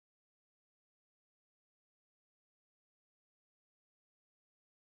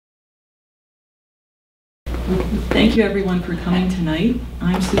Thank you everyone for coming tonight.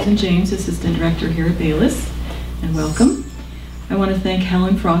 I'm Susan James, Assistant Director here at Bayless, and welcome. I want to thank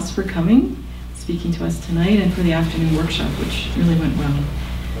Helen Frost for coming, speaking to us tonight, and for the afternoon workshop, which really went well.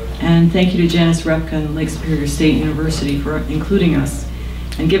 And thank you to Janice Repka and Lake Superior State University for including us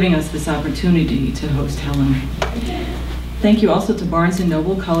and giving us this opportunity to host Helen. Thank you also to Barnes &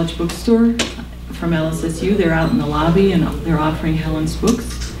 Noble College Bookstore from LSSU. They're out in the lobby and they're offering Helen's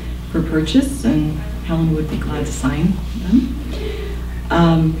books for purchase, and Helen would be glad to sign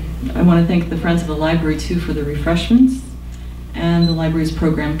them. I want to thank the Friends of the Library too for the refreshments, and the library's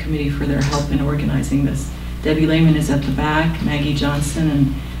program committee for their help in organizing this. Debbie Lehman is at the back, Maggie Johnson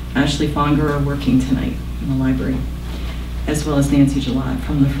and Ashley Fonger are working tonight in the library, as well as Nancy Gillot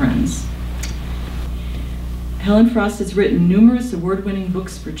from the Friends. Helen Frost has written numerous award-winning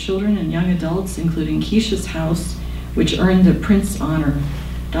books for children and young adults, including Keisha's House, which earned the Prince Honor,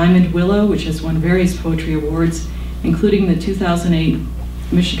 Diamond Willow, which has won various poetry awards, including the 2008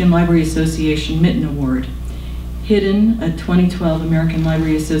 Michigan Library Association Mitten Award, Hidden, a 2012 American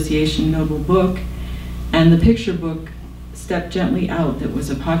Library Association Noble Book, and the picture book Step Gently Out that was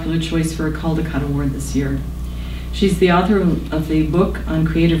a popular choice for a Caldecott Award this year. She's the author of the book on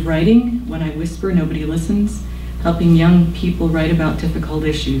creative writing, When I Whisper, Nobody Listens, helping young people write about difficult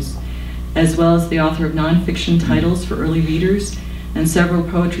issues, as well as the author of nonfiction titles for early readers and several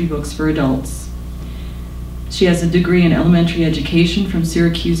poetry books for adults. She has a degree in elementary education from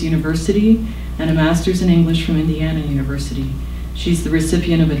Syracuse University and a master's in English from Indiana University. She's the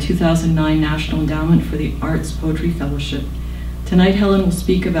recipient of a 2009 National Endowment for the Arts Poetry Fellowship. Tonight, Helen will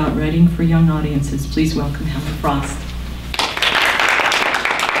speak about writing for young audiences. Please welcome Helen Frost.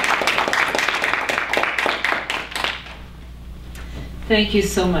 Thank you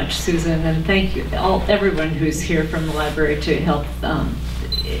so much, Susan, and thank you everyone who's here from the library to help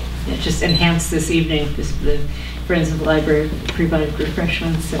just enhance this evening. The Friends of the Library provided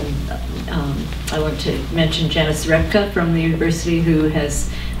refreshments, and I want to mention Janice Repka from the university who has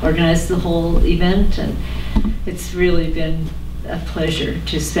organized the whole event, and it's really been a pleasure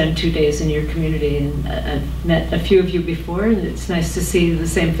to spend 2 days in your community, and I've met a few of you before, and it's nice to see the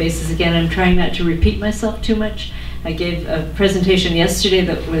same faces again. I'm trying not to repeat myself too much. I gave a presentation yesterday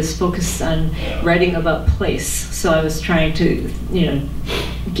that was focused on writing about place, so I was trying to,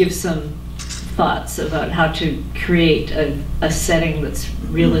 give some thoughts about how to create a setting that's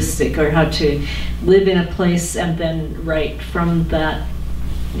realistic, or how to live in a place and then write from that,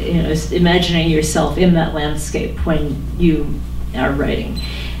 imagining yourself in that landscape when you are writing.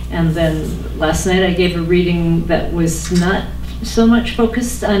 And then last night I gave a reading that was not so much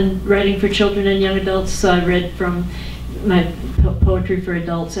focused on writing for children and young adults, so I read from my poetry for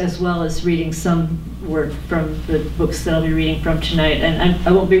adults as well as reading some work from the books that I'll be reading from tonight. And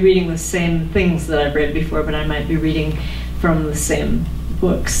I won't be reading the same things that I've read before, but I might be reading from the same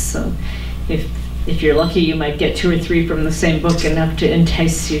books. So if you're lucky, you might get 2 or 3 from the same book, enough to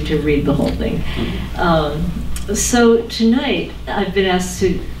entice you to read the whole thing. So tonight I've been asked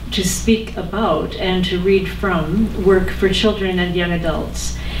to speak about and to read from work for children and young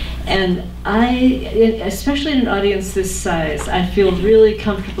adults. And especially in an audience this size, I feel really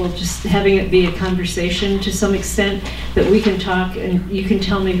comfortable just having it be a conversation to some extent, that we can talk and you can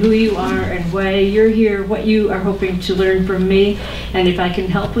tell me who you are and why you're here, what you are hoping to learn from me, and if I can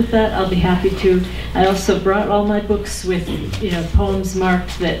help with that, I'll be happy to. I also brought all my books with poems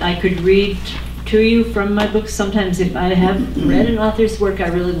marked that I could read to you from my books. Sometimes if I have read an author's work, I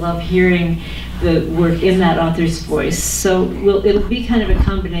really love hearing the work in that author's voice. So it'll be kind of a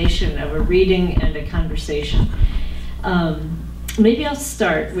combination of a reading and a conversation. Maybe I'll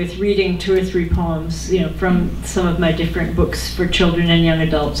start with reading 2 or 3 poems, from some of my different books for children and young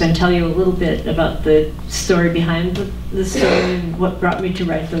adults, and tell you a little bit about the story behind the story and what brought me to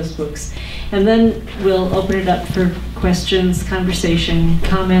write those books. And then we'll open it up for questions, conversation,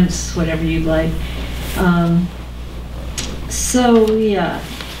 comments, whatever you'd like. So yeah,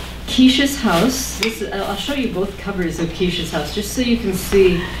 Keisha's House. I'll show you both covers of Keisha's House just so you can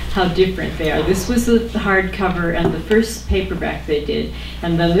see how different they are. This was the hardcover and the first paperback they did,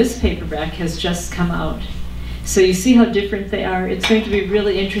 and then this paperback has just come out. So you see how different they are. It's going to be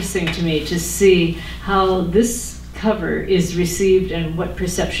really interesting to me to see how this cover is received and what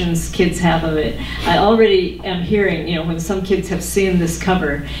perceptions kids have of it. I already am hearing, when some kids have seen this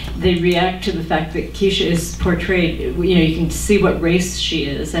cover, they react to the fact that Keisha is portrayed, you can see what race she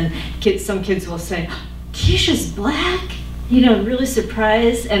is, and some kids will say, Keisha's black? Really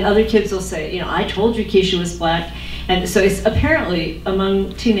surprised, and other kids will say, I told you Keisha was black. And so it's apparently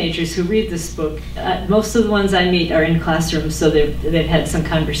among teenagers who read this book, most of the ones I meet are in classrooms, so they've had some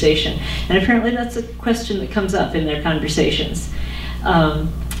conversation. And apparently that's a question that comes up in their conversations.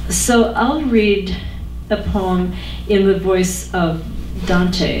 So I'll read a poem in the voice of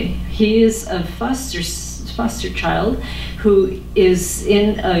Dante. He is a foster child who is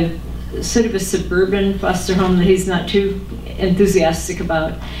in a sort of a suburban foster home that he's not too enthusiastic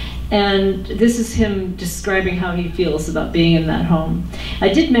about. And this is him describing how he feels about being in that home. I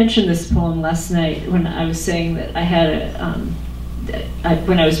did mention this poem last night when I was saying that I had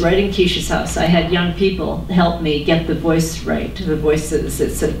when I was writing Keisha's House, I had young people help me get the voice right, the voices.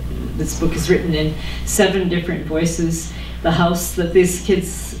 This book is written in 7 different voices. The house that these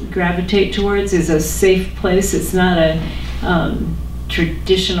kids gravitate towards is a safe place. It's not a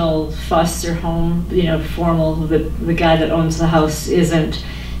traditional foster home, you know, formal. The guy that owns the house isn't,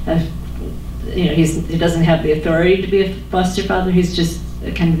 you know, he doesn't have the authority to be a foster father. He's just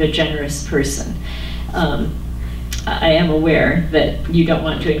a kind of a generous person. I am aware that you don't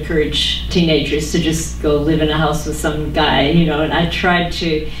want to encourage teenagers to just go live in a house with some guy, you know, and I tried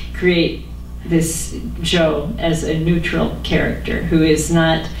to create this Joe as a neutral character who is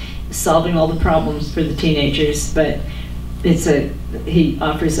not solving all the problems for the teenagers, but he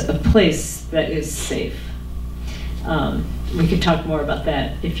offers a place that is safe. We could talk more about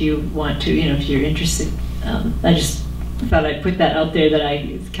that if you want to, you know, if you're interested. I just thought I'd put that out there, that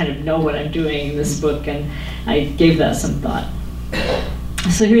I kind of know what I'm doing in this book, and I gave that some thought.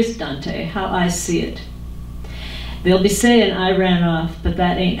 So here's Dante, how I see it. They'll be saying I ran off, but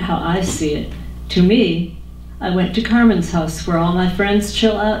that ain't how I see it. To me, I went to Carmen's house where all my friends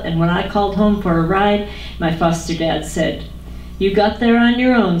chill out, and when I called home for a ride, my foster dad said, "You got there on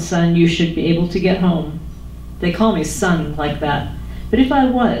your own, son. You should be able to get home." They call me son like that, but if I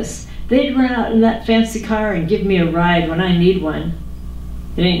was, they'd run out in that fancy car and give me a ride when I need one.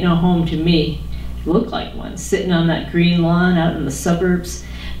 It ain't no home to me. It looked like one, sitting on that green lawn out in the suburbs.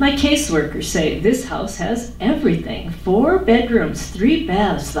 My caseworkers say this house has everything. 4 bedrooms, 3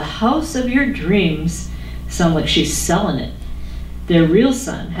 baths, the house of your dreams. Sound like she's selling it. Their real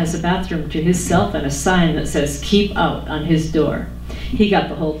son has a bathroom to himself and a sign that says "Keep Out" on his door. He got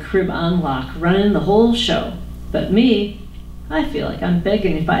the whole crib on lock, running the whole show. But me, I feel like I'm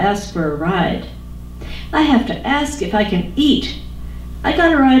begging if I ask for a ride. I have to ask if I can eat. I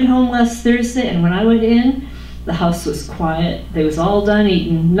got a ride home last Thursday, and when I went in, the house was quiet. They was all done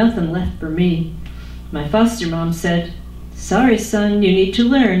eating, nothing left for me. My foster mom said, "Sorry, son, you need to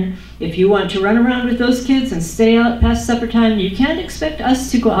learn. If you want to run around with those kids and stay out past supper time, you can't expect us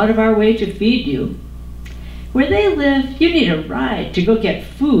to go out of our way to feed you. Where they live, you need a ride to go get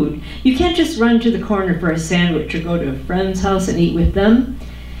food. You can't just run to the corner for a sandwich or go to a friend's house and eat with them.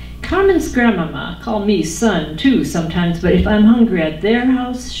 Carmen's grandmama call me son too sometimes, but if I'm hungry at their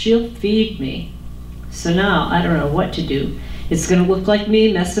house, she'll feed me. So now I don't know what to do. It's gonna look like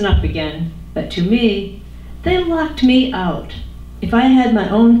me messing up again, but to me, they locked me out. If I had my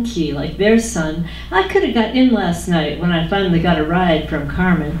own key like their son, I could have got in last night when I finally got a ride from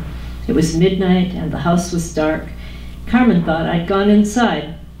Carmen. It was midnight and the house was dark. Carmen thought I'd gone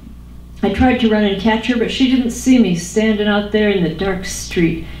inside. I tried to run and catch her, but she didn't see me standing out there in the dark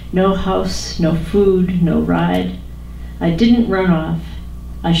street. No house, no food, no ride. I didn't run off.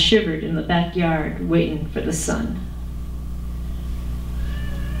 I shivered in the backyard, waiting for the sun.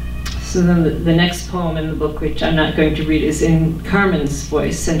 So then the next poem in the book, which I'm not going to read, is in Carmen's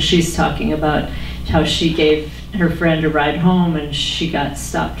voice, and she's talking about how she gave her friend a ride home, and she got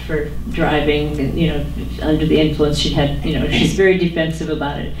stopped for driving, and, you know, under the influence. She had, you know, she's very defensive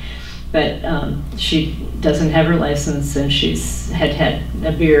about it, but she doesn't have her license, and she's had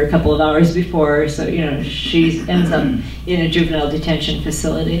a beer a couple of hours before, so, you know, she ends up in a juvenile detention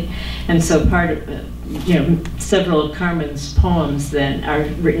facility. And so part of, you know, several of Carmen's poems then are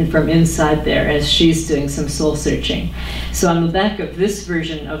written from inside there as she's doing some soul searching. So on the back of this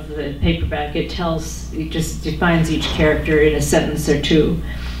version of the paperback, it just defines each character in a sentence or two.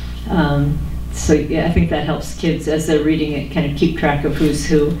 So yeah, I think that helps kids as they're reading it kind of keep track of who's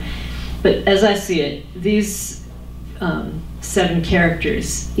who. But as I see it, these 7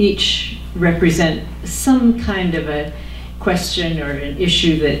 characters each represent some kind of a question or an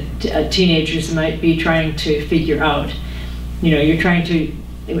issue that teenagers might be trying to figure out. You know, you're trying to,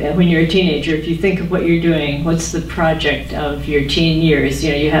 when you're a teenager, if you think of what you're doing, what's the project of your teen years?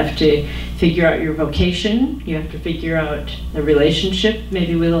 You know, you have to figure out your vocation, you have to figure out a relationship,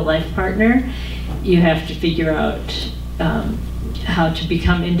 maybe with a life partner, you have to figure out how to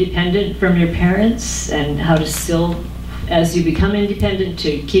become independent from your parents, and how to still, as you become independent,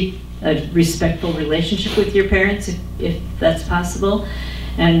 to keep a respectful relationship with your parents, if that's possible,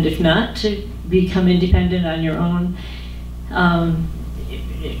 and if not, to become independent on your own,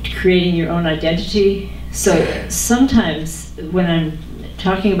 creating your own identity. So sometimes when I'm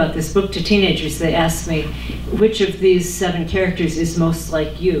talking about this book to teenagers, they ask me, which of these 7 characters is most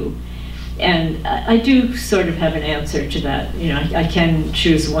like you? And I do sort of have an answer to that. You know, I can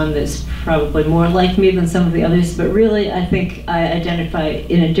choose one that's probably more like me than some of the others, but really I think I identify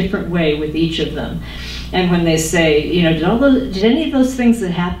in a different way with each of them. And when they say, you know, did any of those things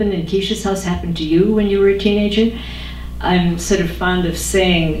that happened in Keisha's house happen to you when you were a teenager? I'm sort of fond of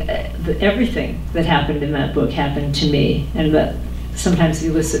saying that everything that happened in that book happened to me, and that sometimes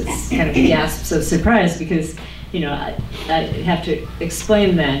elicits kind of gasps of surprise, because you know, I have to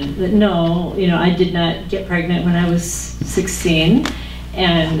explain then that no, you know, I did not get pregnant when I was 16,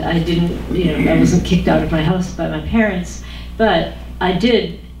 and I didn't, you know, I wasn't kicked out of my house by my parents, but I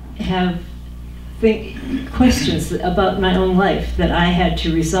did have questions about my own life that I had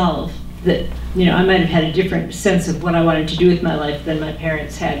to resolve, that, you know, I might have had a different sense of what I wanted to do with my life than my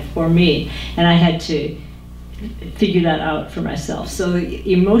parents had for me, and I had to figure that out for myself. So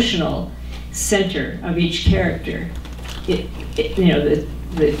the emotional center of each character, you know,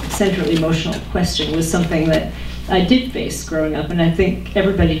 the central emotional question was something that I did face growing up, and I think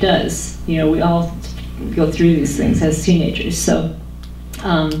everybody does. You know, we all go through these things as teenagers. So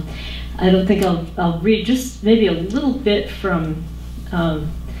I don't think I'll read just maybe a little bit from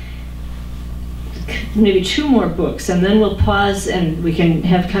maybe 2 more books, and then we'll pause and we can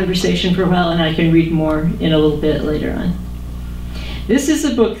have conversation for a while, and I can read more in a little bit later on. This is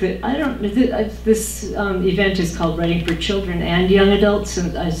a book that this event is called Writing for Children and Young Adults,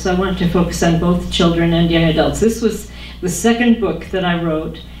 and so I want to focus on both children and young adults. This was the 2nd book that I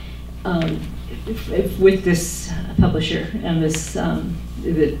wrote with this publisher, and this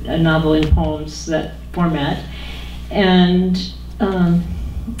a novel in poems, that format. And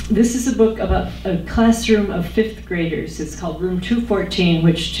this is a book about a classroom of 5th graders. It's called Room 214,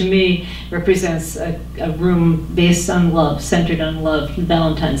 which to me represents a room based on love, centered on love.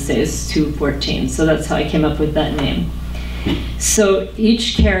 Valentine's Day is 214, so that's how I came up with that name. So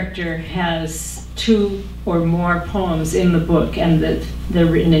each character has 2 or more poems in the book, and they're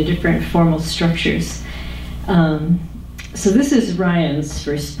written in different formal structures. So this is Ryan's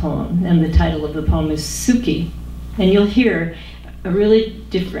first poem, and the title of the poem is Suki. And you'll hear a really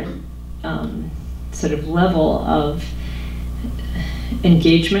different sort of level of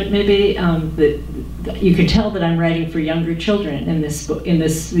engagement, maybe. That you can tell that I'm writing for younger children in this book,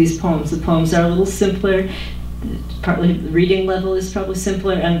 these poems. The poems are a little simpler. Partly the reading level is probably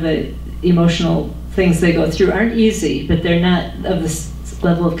simpler, and the emotional things they go through aren't easy, but they're not of this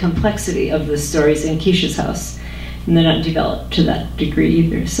level of complexity of the stories in Keisha's house, and they're not developed to that degree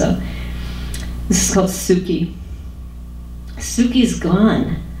either. So this is called Suki. Suki's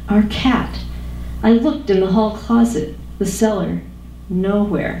gone, our cat. I looked in the hall closet, the cellar,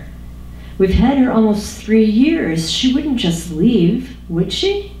 nowhere. We've had her almost 3 years. She wouldn't just leave, would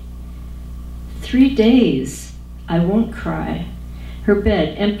she? 3 days. I won't cry. Her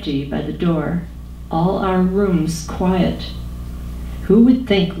bed empty by the door. All our rooms quiet. Who would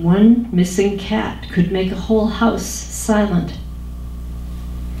think one missing cat could make a whole house silent?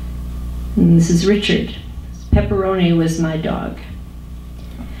 And this is Richard. Pepperoni was my dog.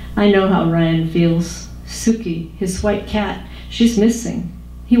 I know how Ryan feels. Suki, his white cat, she's missing.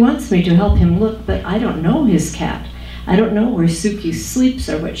 He wants me to help him look, but I don't know his cat. I don't know where Suki sleeps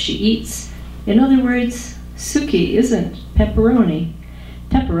or what she eats. In other words, Suki isn't Pepperoni.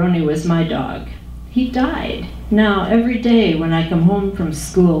 Pepperoni was my dog. He died. Now, every day when I come home from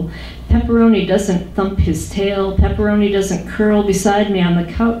school, Pepperoni doesn't thump his tail. Pepperoni doesn't curl beside me on the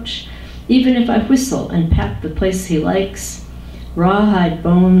couch. Even if I whistle and pat the place he likes, rawhide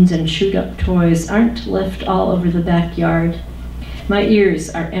bones and chewed up toys aren't left all over the backyard. My ears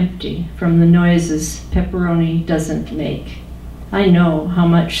are empty from the noises Pepperoni doesn't make. I know how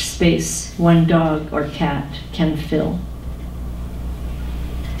much space one dog or cat can fill.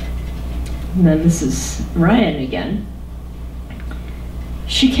 And then this is Ryan again.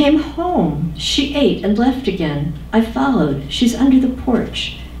 She came home. She ate and left again. I followed. She's under the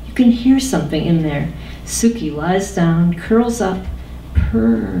porch. You can hear something in there. Suki lies down, curls up,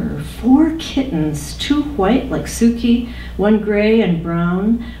 purr. 4 kittens, 2 white like Suki, 1 gray and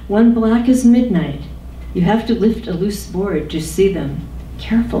brown, 1 black as midnight. You have to lift a loose board to see them.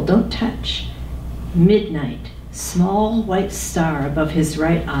 Careful, don't touch. Midnight, small white star above his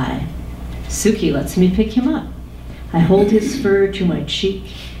right eye. Suki lets me pick him up. I hold his fur to my cheek.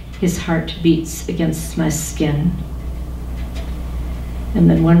 His heart beats against my skin. And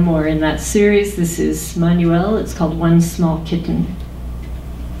then one more in that series. This is Manuel. It's called One Small Kitten.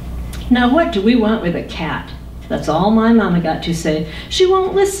 Now, what do we want with a cat? That's all my mama got to say. She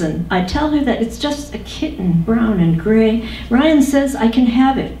won't listen. I tell her that it's just a kitten, brown and gray. Ryan says I can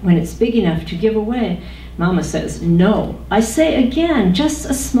have it when it's big enough to give away. Mama says no. I say again, just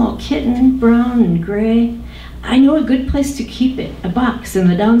a small kitten, brown and gray. I know a good place to keep it, a box in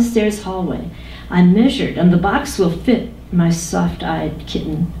the downstairs hallway. I measured, and the box will fit my soft-eyed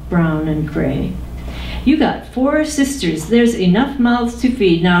kitten, brown and gray. You got 4 sisters. There's enough mouths to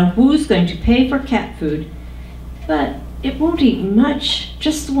feed. Now who's going to pay for cat food? But it won't eat much.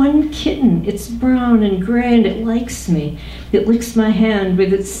 Just one kitten. It's brown and gray, and it likes me. It licks my hand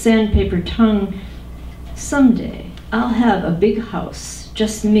with its sandpaper tongue. Someday I'll have a big house,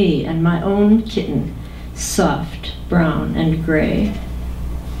 just me and my own kitten, soft, brown and gray.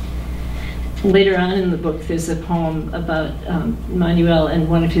 Later on in the book, there's a poem about Manuel and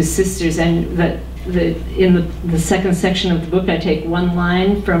one of his sisters, and that in the second section of the book, I take one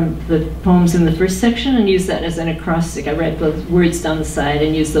line from the poems in the first section and use that as an acrostic. I write the words down the side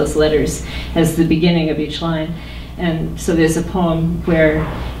and use those letters as the beginning of each line. And so there's a poem where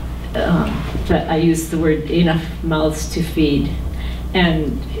that I use the word enough mouths to feed,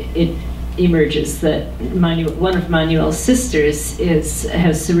 and it emerges that one of Manuel's sisters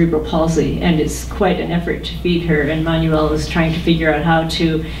has cerebral palsy, and it's quite an effort to feed her, and Manuel is trying to figure out how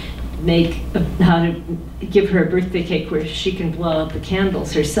to give her a birthday cake where she can blow out the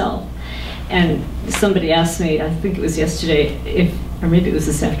candles herself. And somebody asked me, I think it was yesterday, or maybe it was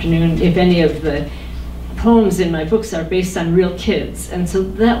this afternoon, if any of the poems in my books are based on real kids. And so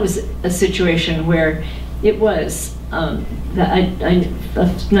that was a situation where it was, not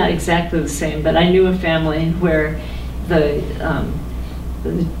exactly the same, but I knew a family where the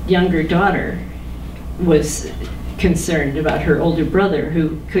younger daughter was concerned about her older brother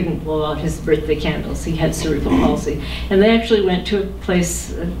who couldn't blow out his birthday candles. He had cerebral palsy. And they actually went to a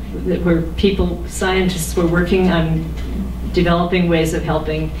place where scientists were working on developing ways of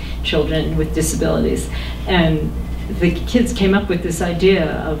helping children with disabilities. And the kids came up with this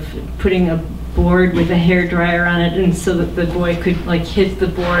idea of putting a board with a hairdryer on it, and so that the boy could like hit the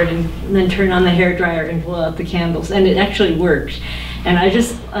board and then turn on the hairdryer and blow out the candles. And it actually worked. And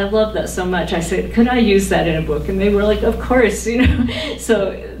I love that so much. I said, could I use that in a book? And they were like, of course, you know.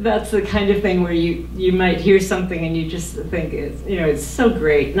 So that's the kind of thing where you might hear something and you just think, it's so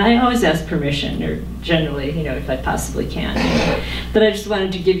great. And I always ask permission, or generally, if I possibly can. But I just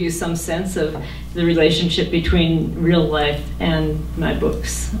wanted to give you some sense of the relationship between real life and my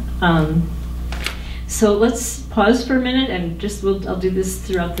books. So let's pause for a minute, and I'll do this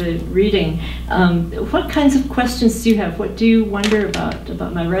throughout the reading. What kinds of questions do you have? What do you wonder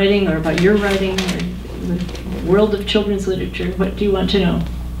about my writing, or about your writing, or the world of children's literature? What do you want to know?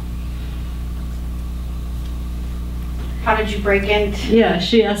 How did you break into? Yeah,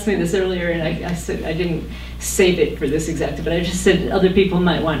 she asked me this earlier, and I said I didn't save it for this exactly, but I just said other people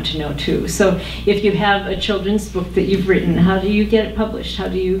might want to know too. So if you have a children's book that you've written, how do you get it published? How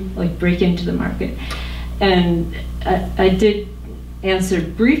do you break into the market? And I did answer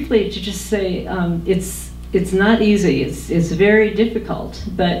briefly to just say it's not easy. It's very difficult,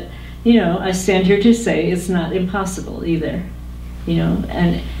 but I stand here to say it's not impossible either.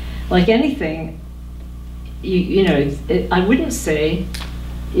 And like anything, I wouldn't say,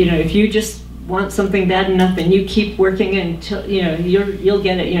 if you just want something bad enough and you keep working until you'll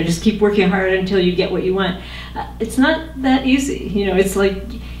get it. Just keep working hard until you get what you want. It's not that easy. It's like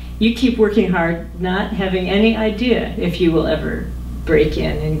you keep working hard, not having any idea if you will ever break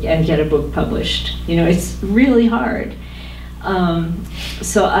in and get a book published. It's really hard.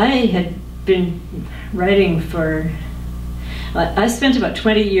 So I had been writing I spent about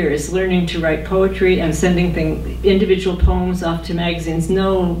 20 years learning to write poetry and sending individual poems off to magazines.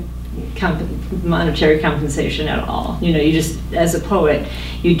 No monetary compensation at all. You just, as a poet,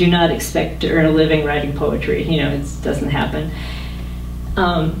 you do not expect to earn a living writing poetry. It doesn't happen.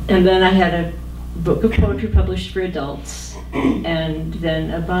 And then I had a book of poetry published for adults, and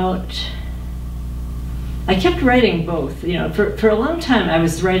then I kept writing both. For a long time I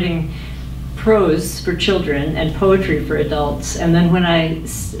was writing prose for children and poetry for adults, and then when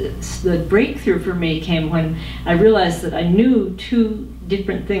the breakthrough for me came when I realized that I knew two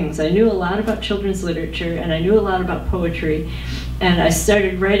different things. I knew a lot about children's literature, and I knew a lot about poetry, and I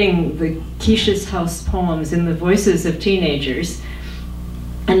started writing the Keisha's House poems in the voices of teenagers,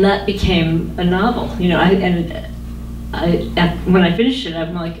 and that became a novel. When I finished it,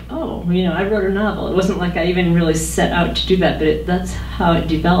 I'm like, oh, I wrote a novel. It wasn't like I even really set out to do that, but that's how it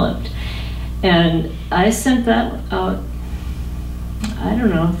developed. And I sent that out, I don't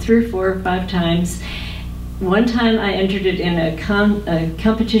know, 3 or 4 or 5 times. One time I entered it in a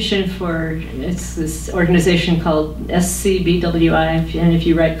competition for, it's this organization called SCBWI, and if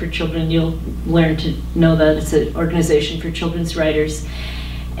you write for children, you'll learn to know that it's an organization for children's writers.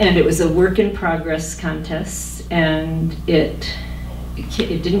 And it was a work in progress contest, and it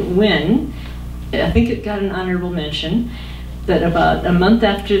didn't win. I think it got an honorable mention. But about a month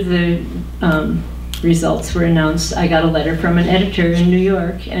after the results were announced, I got a letter from an editor in New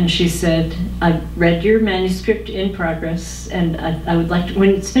York, and she said, "I've read your manuscript in progress, and I would like to, when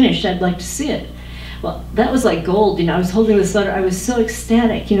it's finished, I'd like to see it." Well, that was like gold. You know, I was holding this letter. I was so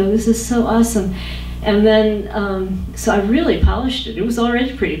ecstatic. You know, this is so awesome. And then, so I really polished it. It was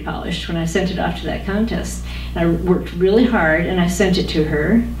already pretty polished when I sent it off to that contest. And I worked really hard, and I sent it to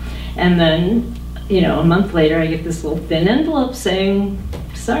her. And then, you know, a month later, I get this little thin envelope saying,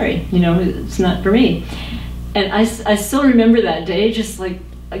 "Sorry, you know, it's not for me." And I still remember that day, just like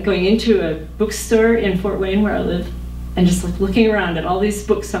going into a bookstore in Fort Wayne where I live, and just like looking around at all these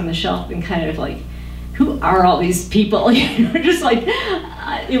books on the shelf and kind of like, who are all these people? You know, just like,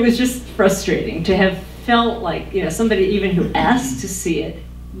 it was just frustrating to have felt like, you know, somebody even who asked to see it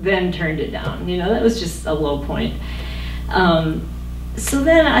then turned it down. You know, that was just a low point. So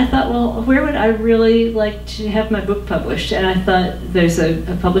then I thought, well, where would I really like to have my book published? And I thought there's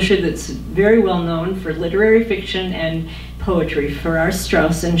a publisher that's very well known for literary fiction and poetry, Farrar,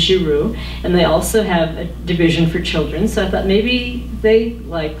 Straus and Giroux, and they also have a division for children. So I thought maybe they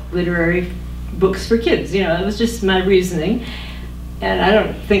like literary books for kids. You know, that was just my reasoning. And I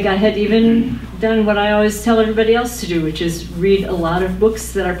don't think I had even done what I always tell everybody else to do, which is read a lot of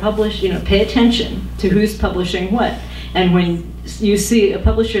books that are published, you know, pay attention to who's publishing what. And when you see a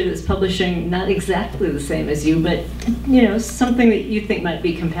publisher that's publishing not exactly the same as you, but, you know, something that you think might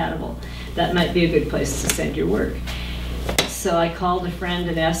be compatible, that might be a good place to send your work. So I called a friend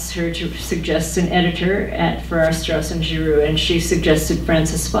and asked her to suggest an editor at Farrar, Straus and Giroux, and she suggested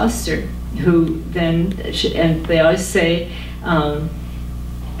Frances Foster, who then, and they always say,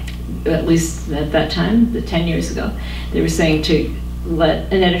 at least at that time, 10 years ago, they were saying to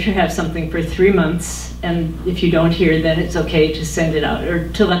let an editor have something for 3 months, and if you don't hear, then it's okay to send it out, or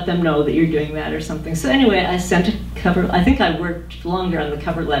to let them know that you're doing that or something. So anyway, I sent a cover. I think I worked longer on the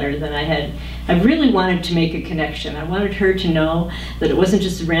cover letter than I had. I really wanted to make a connection. I wanted her to know that it wasn't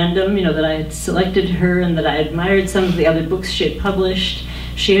just random, you know, that I had selected her and that I admired some of the other books she had published.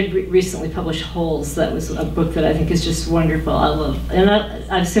 She had recently published Holes. That was a book that I think is just wonderful. I love, and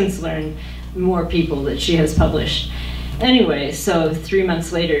I've since learned more people that she has published. Anyway, so 3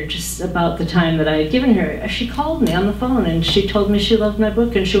 months later, just about the time that I had given her, she called me on the phone and she told me she loved my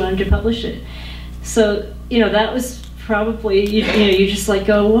book and she wanted to publish it. So, you know, that was probably, you know, you just like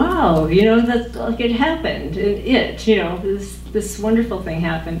go, wow, you know, that's like it happened. You know, this wonderful thing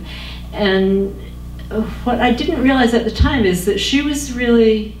happened. And what I didn't realize at the time is that she was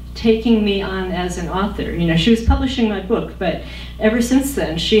really taking me on as an author. You know, she was publishing my book, but ever since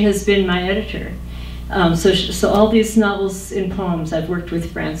then, she has been my editor. So all these novels and poems I've worked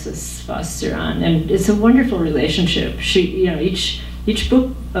with Frances Foster on, and it's a wonderful relationship. She, you know, each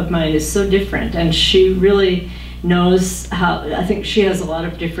book of mine is so different, and she really knows how. I think she has a lot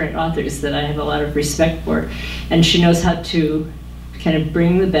of different authors that I have a lot of respect for, and she knows how to kind of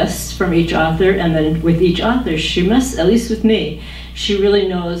bring the best from each author, and then with each author, she must, at least with me, she really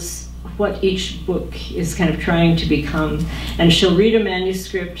knows what each book is kind of trying to become, and she'll read a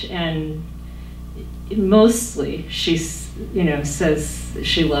manuscript and mostly she's, you know, says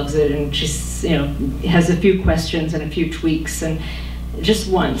she loves it, and she's, you know, has a few questions and a few tweaks, and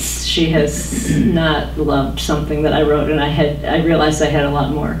just once she has not loved something that I wrote, and I realized I had a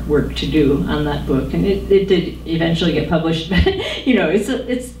lot more work to do on that book, and it did eventually get published, but you know,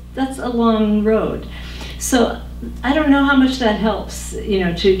 that's a long road. So I don't know how much that helps, you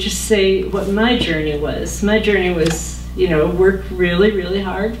know, to just say what my journey was. My journey was, you know, work really, really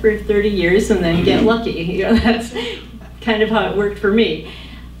hard for 30 years and then get lucky. You know, that's kind of how it worked for me.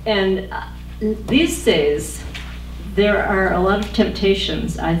 And these days, there are a lot of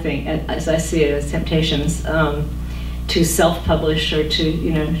temptations, I think, as I see it as temptations, to self-publish or to,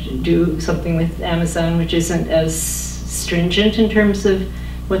 you know, do something with Amazon, which isn't as stringent in terms of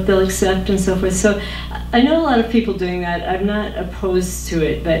what they'll accept and so forth. So I know a lot of people doing that. I'm not opposed to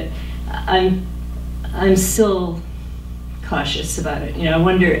it, but I'm still cautious about it. You know, I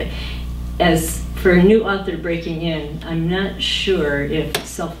wonder, as for a new author breaking in, I'm not sure if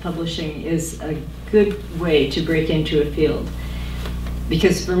self-publishing is a good way to break into a field.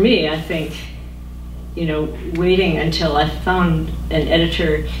 Because for me, I think, you know, waiting until I found an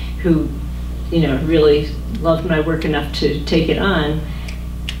editor who really loved my work enough to take it on,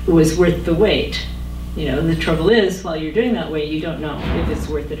 was worth the wait. The trouble is, while you're doing that wait, you don't know if it's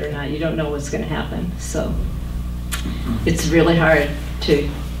worth it or not. You don't know what's going to happen. So it's really hard to,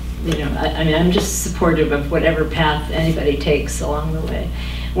 I'm just supportive of whatever path anybody takes along the way.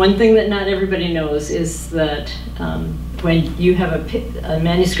 One thing that not everybody knows is that when you have a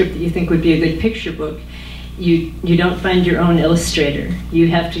manuscript that you think would be a good picture book, you don't find your own illustrator. You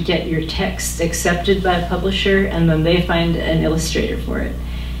have to get your text accepted by a publisher, and then they find an illustrator for it.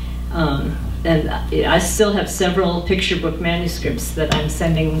 And I still have several picture book manuscripts that I'm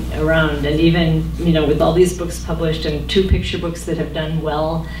sending around, and even with all these books published and 2 picture books that have done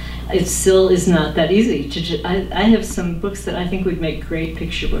well, it still is not that easy to. I have some books that I think would make great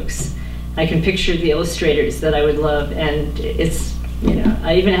picture books. I can picture the illustrators that I would love, and it's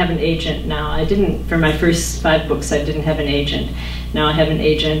I even have an agent now. I didn't for my first 5 books. I didn't have an agent. Now I have an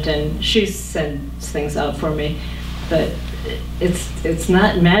agent, and she sends things out for me, but it's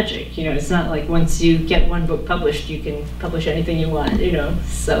not magic, it's not like once you get one book published, you can publish anything you want,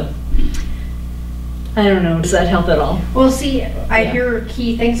 so I don't know, does that help at all? Well, see, I hear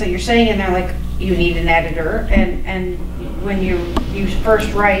key things that you're saying, and they're like, you need an editor, and when you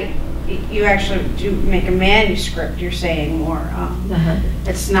first write, you actually do make a manuscript, you're saying more.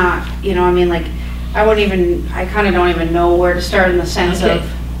 It's not, like, I kind of don't even know where to start in the sense of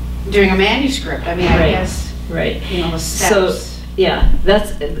doing a manuscript. I guess. Right. The steps. So, yeah,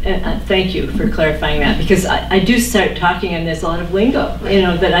 that's, thank you for clarifying that, because I do start talking and there's a lot of lingo,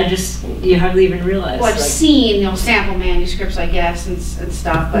 that you hardly even realize. Well, I've seen, sample manuscripts, I guess, and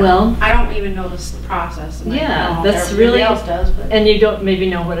stuff, but I don't even know the process. And yeah, that's really, else does, but. And you don't maybe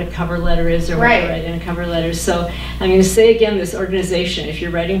know what a cover letter is or what to write in a cover letter. So I'm going to say again, this organization, if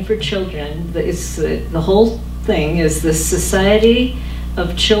you're writing for children, the whole thing is the Society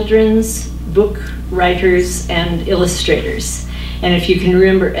of Children's Book Writers and Illustrators. And if you can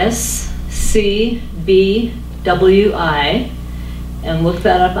remember SCBWI and look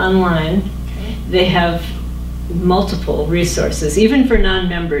that up online, they have multiple resources. Even for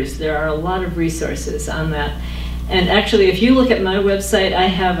non-members, there are a lot of resources on that. And actually, if you look at my website, I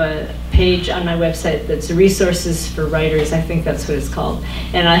have a page on my website that's resources for writers. I think that's what it's called.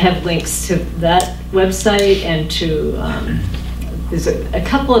 And I have links to that website and to there's a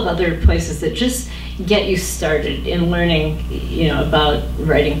couple of other places that just get you started in learning, about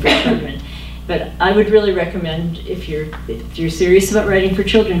writing for children. But I would really recommend, if you're serious about writing for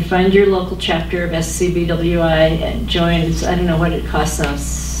children, find your local chapter of SCBWI and join. I don't know what it costs now,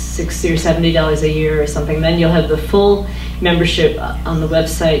 $60 or $70 a year or something. Then you'll have the full membership on the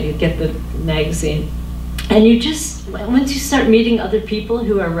website. You get the magazine, and once you start meeting other people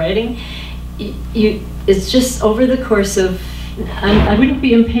who are writing, it's just over the course of. I wouldn't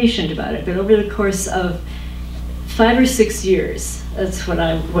be impatient about it, but over the course of 5 or 6 years, that's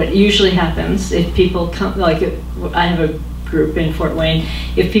what usually happens. If people come, I have a group in Fort Wayne.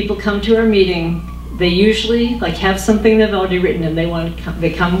 If people come to our meeting, they usually have something they've already written, and they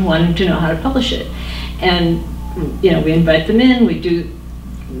come wanting to know how to publish it. And we invite them in. We do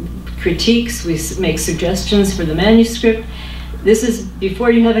critiques. We make suggestions for the manuscript. This is before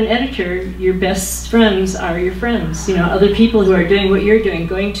you have an editor. Your best friends are your friends. Other people who are doing what you're doing,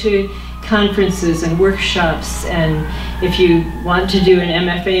 going to conferences and workshops. And if you want to do an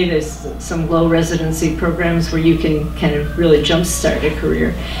MFA, there's some low residency programs where you can kind of really jumpstart a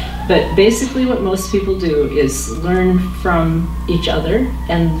career. But basically what most people do is learn from each other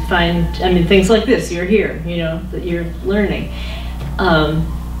and find, things like this, you're here, that you're learning.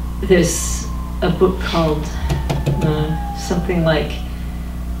 There's a book called something like,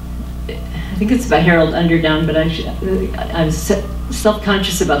 I think it's by Harold Underdown, but I'm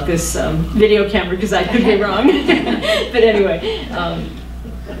self-conscious about this video camera because I could be wrong. But anyway,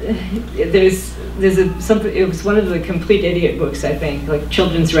 something. It was one of the Complete Idiot books, I think, like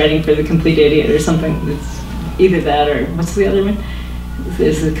Children's Writing for the Complete Idiot or something. It's either that or what's the other one?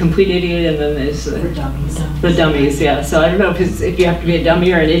 There's the Complete Idiot, and then there's the dummies. Yeah. So I don't know if you have to be a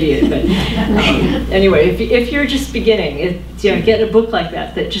dummy or an idiot, but anyway, if you're just beginning, get a book like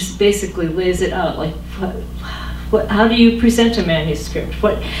that just basically lays it out. Like, how do you present a manuscript?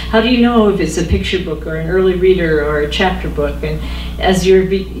 How do you know if it's a picture book or an early reader or a chapter book? And as you're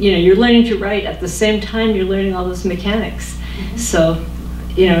learning to write at the same time, you're learning all those mechanics. Mm-hmm. So,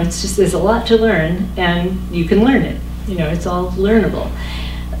 it's just there's a lot to learn, and you can learn it. It's all learnable.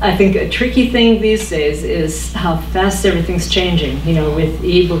 I think a tricky thing these days is how fast everything's changing, with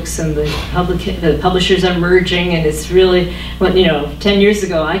ebooks, and the publishers are merging, and it's really, 10 years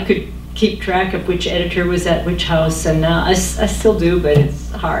ago I could keep track of which editor was at which house, and now I still do, but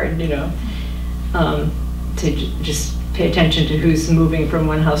it's hard, just pay attention to who's moving from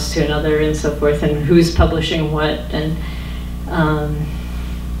one house to another and so forth, and who's publishing what. And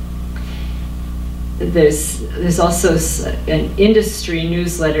there's also an industry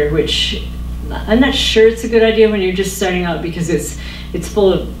newsletter, which I'm not sure it's a good idea when you're just starting out, because it's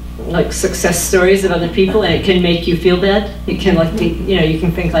full of like success stories of other people, and it can make you feel bad. It can like be, you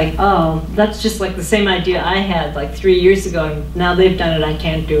can think like, oh, that's just like the same idea I had like 3 years ago, and now they've done it, I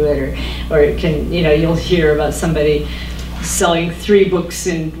can't do it. Or it can, you'll hear about somebody selling 3 books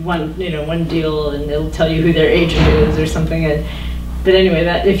in one deal, and it'll tell you who their agent is or something. But anyway,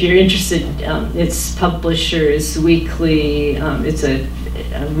 that if you're interested, it's Publishers Weekly. It's a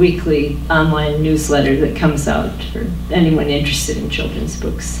weekly online newsletter that comes out for anyone interested in children's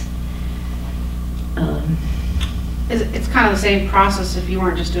books. It's kind of the same process if you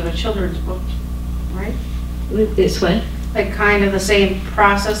weren't just doing a children's book, right? It's what? Like kind of the same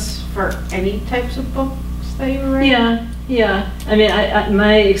process for any types of books that you were writing? Yeah. I mean,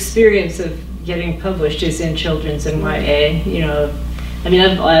 my experience of getting published is in children's and YA. I mean,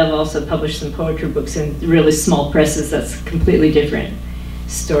 I've also published some poetry books in really small presses. That's a completely different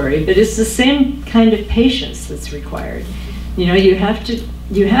story, but it's the same kind of patience that's required. You have to.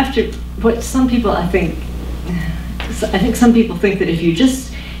 What some people, I think some people think that if you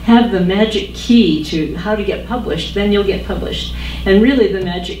just have the magic key to how to get published, then you'll get published. And really, the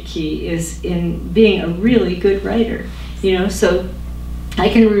magic key is in being a really good writer. So I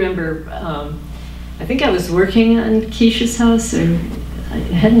can remember. I think I was working on Keisha's House, or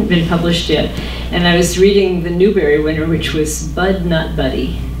it hadn't been published yet, and I was reading the Newbery winner, which was Bud Not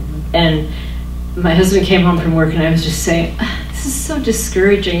Buddy. And my husband came home from work, and I was just saying, this is so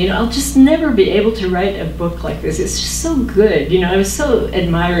discouraging. I'll just never be able to write a book like this. It's just so good. I was so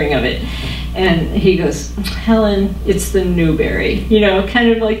admiring of it. And he goes, Helen, it's the Newbery. Kind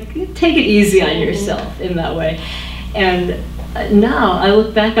of like, take it easy on yourself in that way. And now I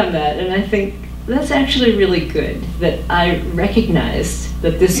look back on that, and I think, that's actually really good that I recognized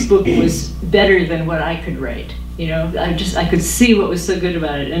that this book was better than what I could write. I could see what was so good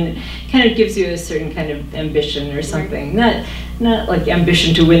about it, and it kind of gives you a certain kind of ambition or something. Not like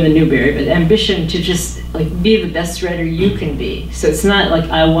ambition to win the Newbery, but ambition to just like be the best writer you can be. So it's not like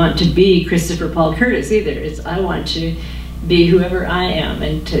I want to be Christopher Paul Curtis either. It's I want to be whoever I am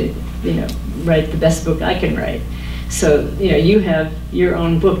and to write the best book I can write. So you have your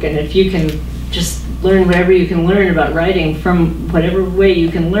own book, and if you can just learn whatever you can learn about writing from whatever way you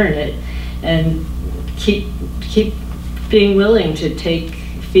can learn it, and keep being willing to take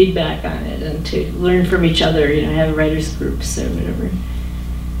feedback on it and to learn from each other, have writers groups or whatever.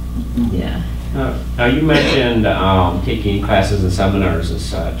 Yeah. Now you mentioned taking classes and seminars and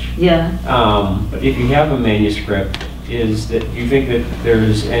such. Yeah. But if you have a manuscript, do you think that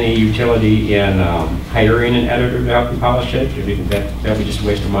there's any utility in hiring an editor to help you polish it? Do you think that'd be just a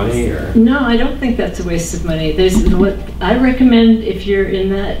waste of money? Or? No, I don't think that's a waste of money. What I recommend if you're in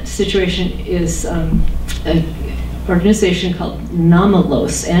that situation is an organization called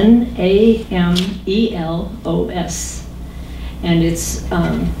NAMELOS, Namelos, and it's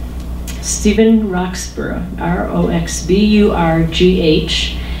Stephen Roxburgh, Roxburgh,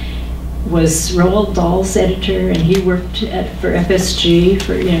 was Roald Dahl's editor, and he worked for FSG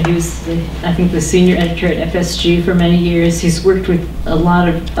he was I think the senior editor at FSG for many years. He's worked with a lot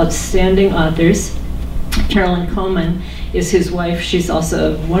of outstanding authors. Carolyn Coleman is his wife. She's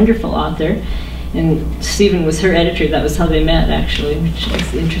also a wonderful author, and Stephen was her editor. That was how they met, actually, which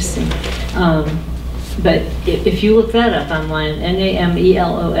is interesting. But if you look that up online,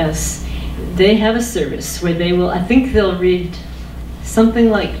 NAMELOS, they have a service where I think they'll read something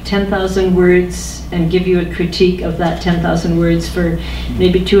like 10,000 words and give you a critique of that 10,000 words for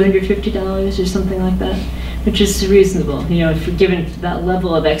maybe $250 or something like that, which is reasonable, if you're given that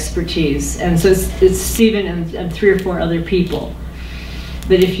level of expertise. And so it's Stephen and 3 or 4 other people.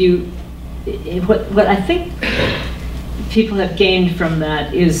 But what I think people have gained from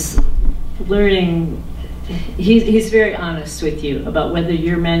that is learning. He's very honest with you about whether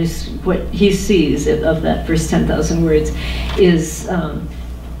your manuscript, what he sees of that first 10,000 words is,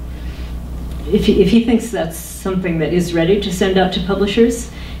 if he thinks that's something that is ready to send out to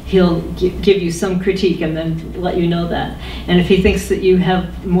publishers, he'll give you some critique and then let you know that. And if he thinks that you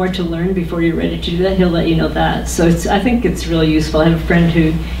have more to learn before you're ready to do that, he'll let you know that. So I think it's really useful. I have a friend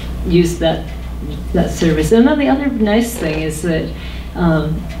who used that service. And then the other nice thing is that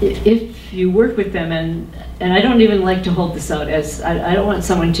if you work with them, and I don't even like to hold this out as, I don't want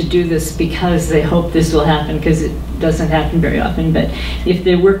someone to do this because they hope this will happen, because it doesn't happen very often, but if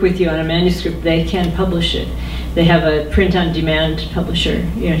they work with you on a manuscript, they can publish it. they have a print-on-demand publisher.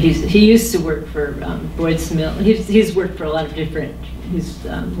 You know, he used to work for Boyd's Mill. He's worked for a lot of different. He's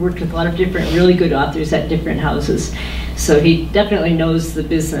worked with a lot of different really good authors at different houses. So he definitely knows the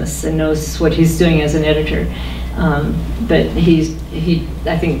business and knows what he's doing as an editor. But he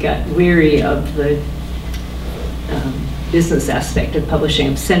I think got weary of the business aspect of publishing,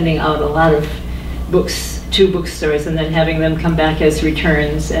 of sending out a lot of books to bookstores and then having them come back as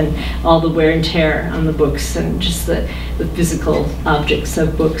returns, and all the wear and tear on the books, and just the physical objects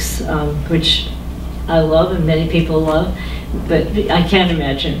of books, which I love and many people love. But I can't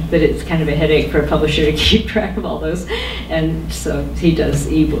imagine that it's kind of a headache for a publisher to keep track of all those. And so he does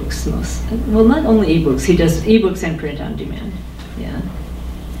ebooks well, not only ebooks, he does ebooks and print on demand. Yeah.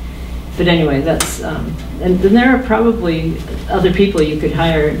 But anyway, that's, and then there are probably other people you could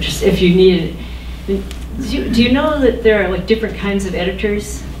hire just if you need. Do you know that there are like different kinds of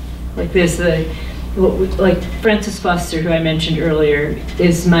editors? Like there's like Frances Foster, who I mentioned earlier,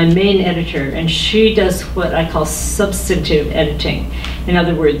 is my main editor, and she does what I call substantive editing. In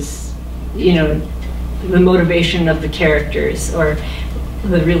other words, you know, the motivation of the characters, or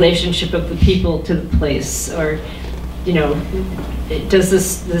the relationship of the people to the place, or, you know, does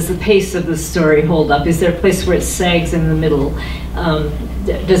the pace of the story hold up? Is there a place where it sags in the middle?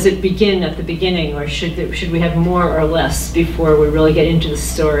 Does it begin at the beginning, or should we have more or less before we really get into the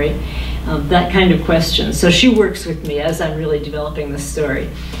story? That kind of question. So she works with me as I'm really developing the story.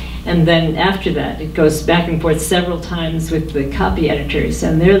 And then after that, it goes back and forth several times with the copy editors,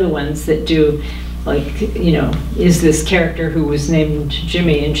 and they're the ones that do, like, you know, is this character who was named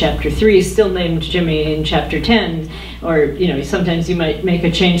Jimmy in chapter 3 still named Jimmy in chapter 10? Or, you know, sometimes you might make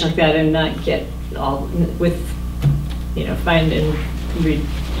a change like that and not get all with, you know, find and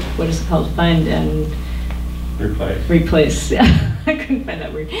what is it called? Find and replace. Yeah. I couldn't find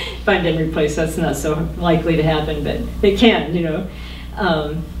that word. Find and replace, that's not so likely to happen, but they can, you know.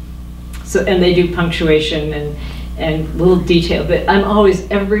 So, and they do punctuation and little detail, but I'm always,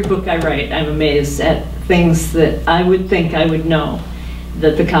 every book I write, I'm amazed at things that I would think I would know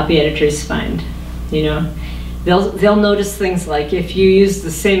that the copy editors find, you know. They'll notice things like if you use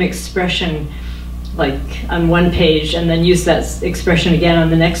the same expression like on one page and then use that expression again on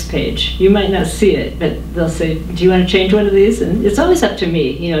the next page, you might not see it, but they'll say, do you want to change one of these? And it's always up to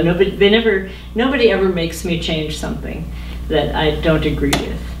me, you know. Nobody ever makes me change something that I don't agree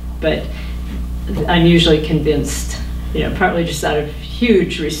with, but I'm usually convinced, you know, partly just out of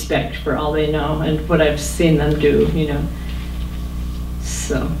huge respect for all they know and what I've seen them do, you know.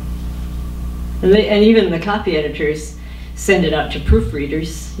 So, and even the copy editors send it out to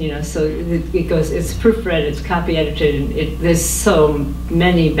proofreaders, you know, so it goes, it's proofread, it's copy edited, and there's so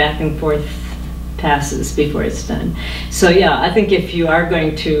many back and forth passes before it's done. So yeah, I think if you are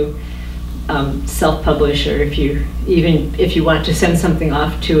going to self-publish, or if you want to send something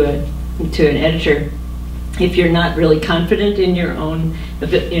off to an editor, if you're not really confident in your own,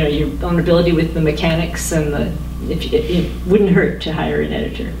 you know, your own ability with the mechanics and it wouldn't hurt to hire an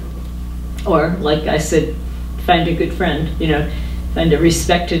editor. Or, like I said, find a good friend, you know, find a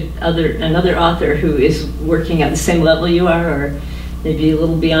respected another author who is working at the same level you are, or maybe a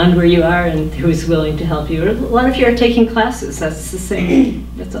little beyond where you are, and who is willing to help you. Or a lot of you are taking classes, that's the same,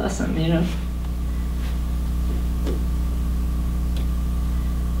 that's awesome, you know.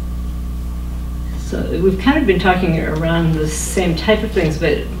 So we've kind of been talking around the same type of things,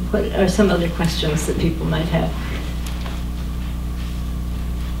 but what are some other questions that people might have?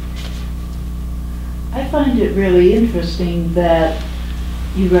 I find it really interesting that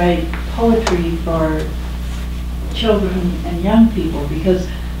you write poetry for children and young people, because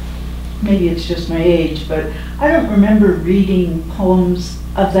maybe it's just my age, but I don't remember reading poems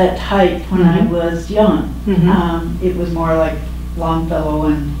of that type when I was young. It was more like Longfellow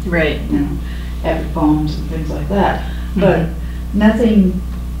and right, you know, epic poems and things like that, but nothing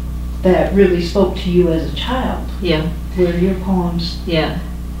that really spoke to you as a child. Yeah. Were your poems? Yeah.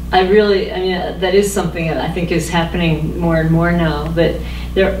 I mean, that is something that I think is happening more and more now. But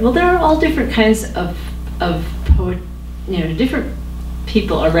there are all different kinds of you know, different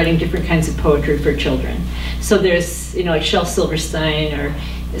people are writing different kinds of poetry for children. So there's, you know, like Shel Silverstein, or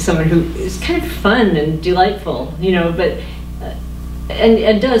someone who is kind of fun and delightful, you know, but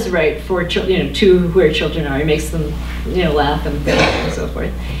and does write for children, you know, to where children are. He makes them, you know, laugh and think and so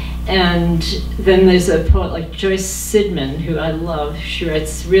forth. And then there's a poet like Joyce Sidman, who I love. She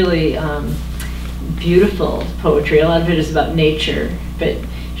writes really beautiful poetry. A lot of it is about nature, but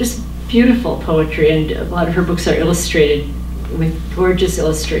just beautiful poetry, and a lot of her books are illustrated with gorgeous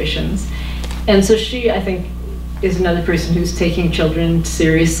illustrations. And so she, I think, is another person who's taking children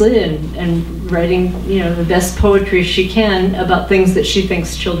seriously and writing, the best poetry she can about things that she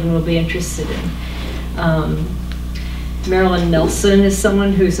thinks children will be interested in. Marilyn Nelson is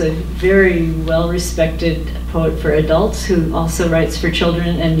someone who's a very well-respected poet for adults who also writes for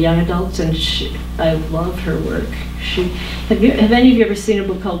children and young adults, and I love her work. Have any of you ever seen a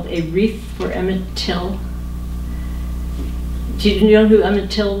book called A Wreath for Emmett Till? Do you know who Emmett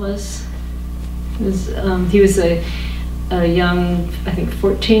Till was? He was a young, I think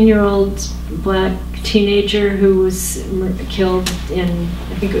 14-year-old black teenager who was killed in,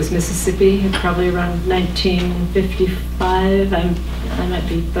 I think it was Mississippi, probably around 1955. I might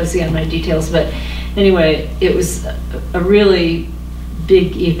be fuzzy on my details, but anyway, it was a really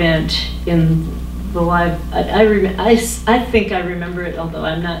big event in the life. I think I remember it, although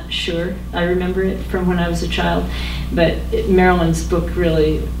I'm not sure. I remember it from when I was a child, but Marilyn's book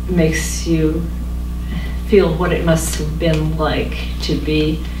really makes you feel what it must have been like to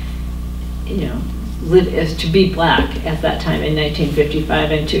be, to be black at that time in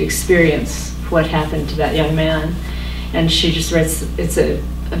 1955 and to experience what happened to that young man. And she just writes, it's a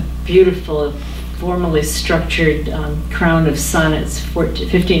beautiful, formally structured crown of sonnets,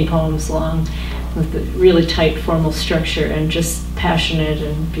 15 poems long, with a really tight formal structure and just passionate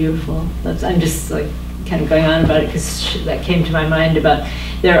and beautiful. I'm just like kind of going on about it because that came to my mind about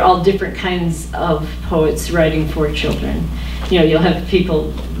there are all different kinds of poets writing for children. You'll have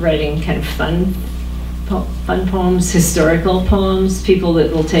people writing kind of fun poems, historical poems, people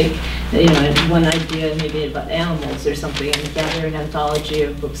that will take one idea maybe about animals or something and gather an anthology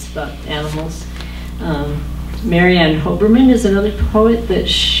of books about animals. Marianne Hoberman is another poet that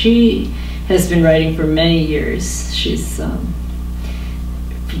she has been writing for many years. She's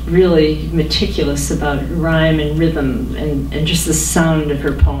really meticulous about rhyme and rhythm and just the sound of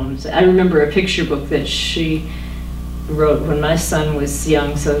her poems. I remember a picture book that she wrote when my son was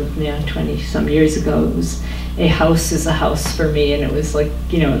young, so 20-some years ago. It was A House is a House for Me, and it was like,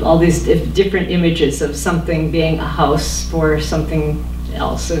 all these different images of something being a house for something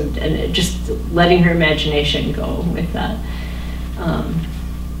else, and just letting her imagination go with that.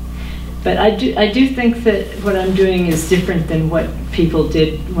 But I do think that what I'm doing is different than what people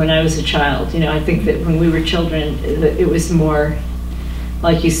did when I was a child. I think that when we were children, it was more,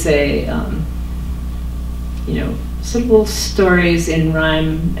 like you say, sort of little stories in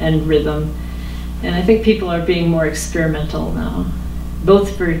rhyme and rhythm. And I think people are being more experimental now,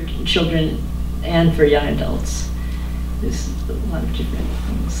 both for children and for young adults. There's a lot of different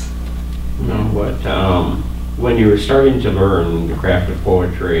things. When you were starting to learn the craft of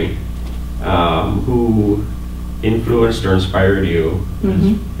poetry, who influenced or inspired you?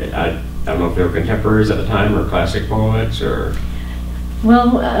 Mm-hmm. I don't know if they were contemporaries at the time or classic poets or...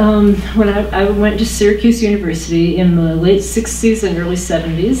 Well, when I went to Syracuse University in the late 60s and early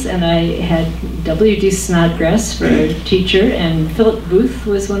 70s, and I had W.D. Snodgrass for a teacher, and Philip Booth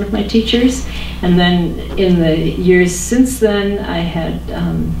was one of my teachers. And then in the years since then, I had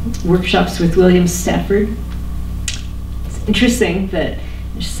workshops with William Stafford. It's interesting that,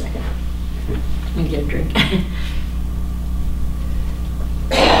 just a second, let me get a drink.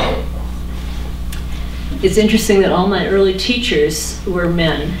 It's interesting that all my early teachers were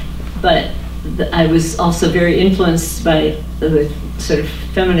men, but I was also very influenced by the sort of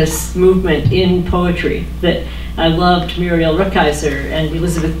feminist movement in poetry. That I loved Muriel Rukeyser and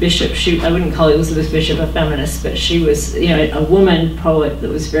Elizabeth Bishop. I wouldn't call Elizabeth Bishop a feminist, but she was, a woman poet that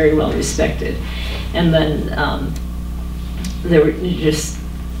was very well respected. And then there were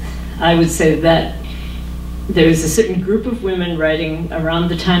I would say that there was a certain group of women writing around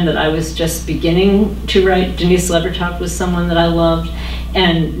the time that I was just beginning to write. Denise Levertov was someone that I loved.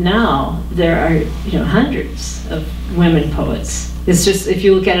 And now there are, hundreds of women poets. It's just, if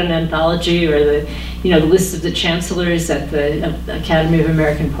you look at an anthology or the list of the chancellors at the Academy of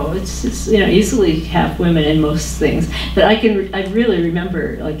American Poets, it's, easily half women in most things. But I really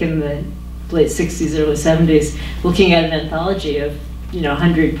remember, like in the late 60s, early 70s, looking at an anthology of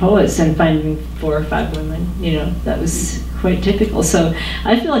 100 poets and finding 4 or 5 women. That was quite typical. So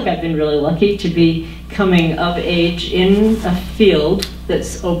I feel like I've been really lucky to be coming of age in a field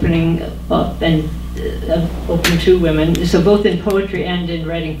that's opening up and open to women. So both in poetry and in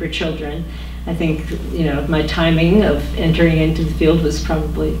writing for children. I think, my timing of entering into the field was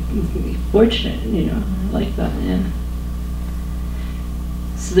probably fortunate, like that, yeah.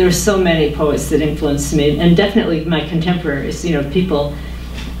 So there were so many poets that influenced me, and definitely my contemporaries, people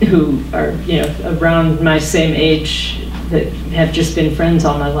who are, around my same age that have just been friends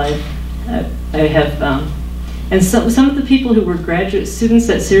all my life. I have, and some of the people who were graduate students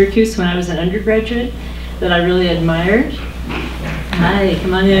at Syracuse when I was an undergraduate, that I really admired. Hi,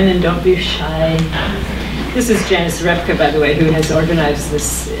 come on in and don't be shy. This is Janice Repka, by the way, who has organized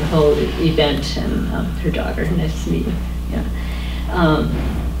this whole event, and her daughter. Nice to meet you. Yeah.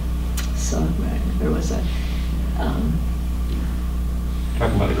 So where was I?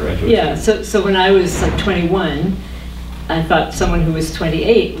 Talking about the graduates. Yeah. So when I was like 21, I thought someone who was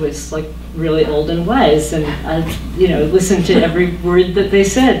 28 was like really old and wise, and I, listened to every word that they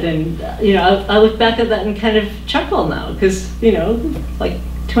said, and I look back at that and kind of chuckle now, because like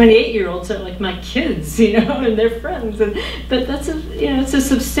 28-year-olds are like my kids, and they're friends, but that's it's a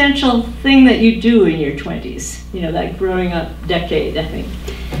substantial thing that you do in your 20s, that growing up decade, I think.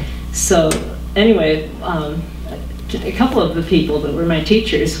 So anyway, a couple of the people that were my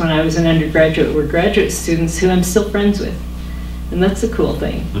teachers when I was an undergraduate were graduate students who I'm still friends with, and that's a cool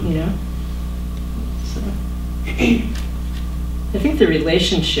thing, So I think the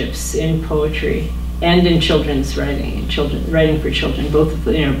relationships in poetry and in children's writing, writing for children, both of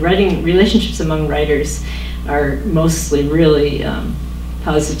the, relationships among writers are mostly really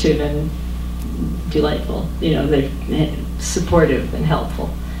positive and delightful. They're supportive and helpful.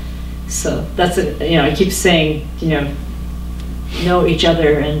 So that's I keep saying, know each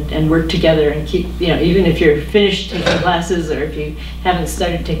other and work together and keep, even if you're finished taking classes or if you haven't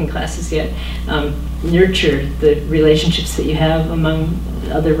started taking classes yet, nurture the relationships that you have among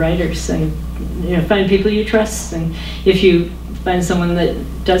other writers, and find people you trust. And if you find someone that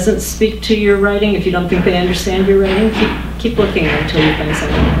doesn't speak to your writing, if you don't think they understand your writing, keep looking until you find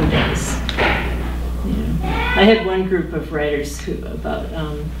someone who does. I had one group of writers who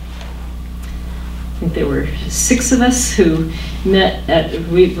I think there were 6 of us who met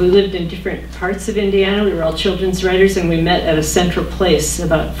we lived in different parts of Indiana. We were all children's writers, and we met at a central place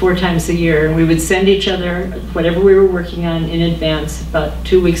about 4 times a year, and we would send each other whatever we were working on in advance, about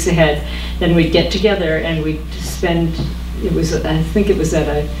 2 weeks ahead. Then we'd get together and we'd spend, I think it was at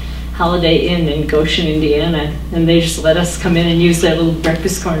a Holiday Inn in Goshen, Indiana, and they just let us come in and use their little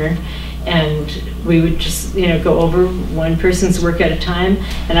breakfast corner. And we would just, go over one person's work at a time.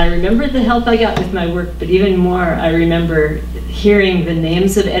 And I remember the help I got with my work, but even more, I remember hearing the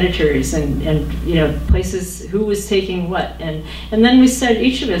names of editors and places, who was taking what. And then we started,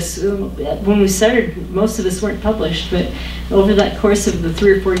 each of us, when we started, most of us weren't published, but over that course of the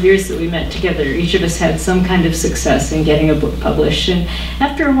 3 or 4 years that we met together, each of us had some kind of success in getting a book published. And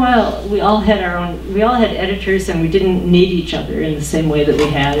after a while, we all had editors, and we didn't need each other in the same way that we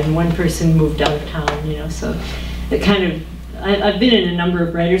had. And one person moved out of town, so it kind of, I've been in a number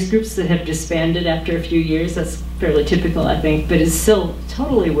of writers groups that have disbanded after a few years. That's fairly typical, I think, but it's still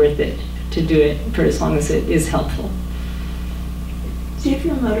totally worth it to do it for as long as it is helpful. Do you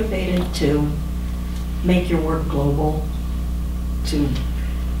feel motivated to make your work global? To,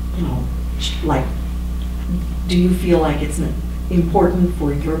 do you feel like it's important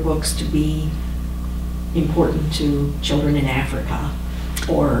for your books to be important to children in Africa?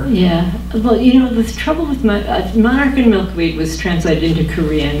 Or yeah, well, the trouble with Monarch and Milkweed was translated into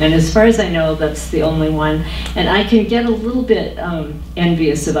Korean, and as far as I know, that's the only one. And I can get a little bit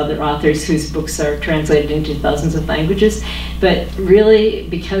envious of other authors whose books are translated into thousands of languages. But really,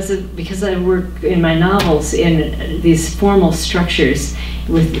 because I work in my novels in these formal structures,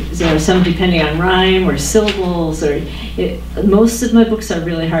 with some depending on rhyme or syllables, most of my books are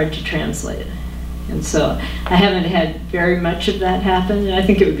really hard to translate. And so I haven't had very much of that happen, and I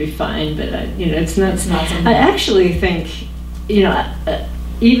think it would be fine, but it's not something. I actually think,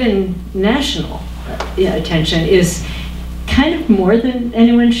 even national attention is kind of more than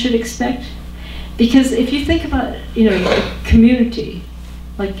anyone should expect, because if you think about, a community,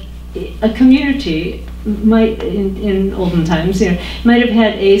 like a community might, in olden times, might have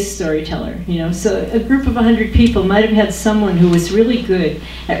had a storyteller, so a group of 100 people might have had someone who was really good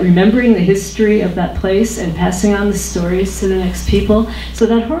at remembering the history of that place and passing on the stories to the next people. So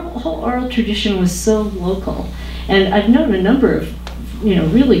that whole oral tradition was so local. And I've known a number of,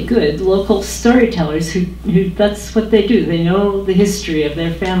 really good local storytellers who that's what they do. They know the history of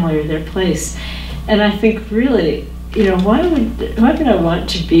their family or their place. And I think really, why would I want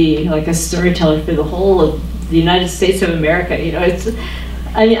to be like a storyteller for the whole of the United States of America?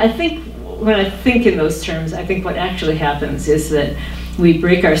 I think when I think in those terms, I think what actually happens is that we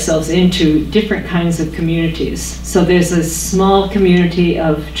break ourselves into different kinds of communities. So there's a small community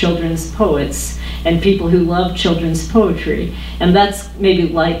of children's poets and people who love children's poetry, and that's maybe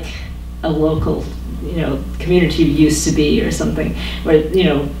like a local, community used to be or something, where,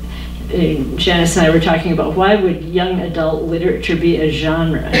 Janice and I were talking about why would young adult literature be a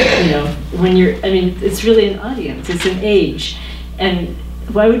genre, when it's really an audience, it's an age. And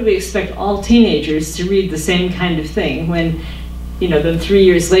why would we expect all teenagers to read the same kind of thing when, you know, then 3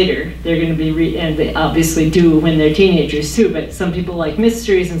 years later, they're going to be, and they obviously do when they're teenagers too, but some people like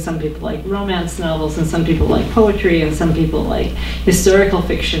mysteries, and some people like romance novels, and some people like poetry, and some people like historical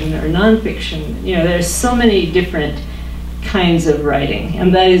fiction or nonfiction. You know, there's so many different kinds of writing,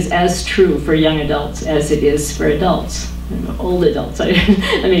 and that is as true for young adults as it is for adults. Old adults. I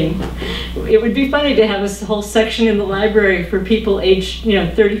mean, it would be funny to have a whole section in the library for people aged, you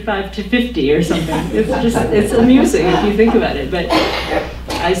know, 35 to 50 or something. It's just, it's amusing if you think about it. But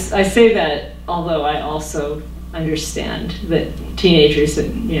I say that, although I also understand that teenagers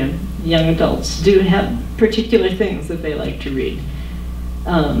and, you know, young adults do have particular things that they like to read.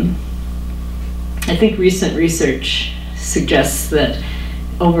 I think recent research suggests that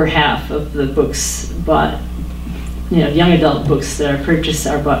over half of the books bought, you know, young adult books that are purchased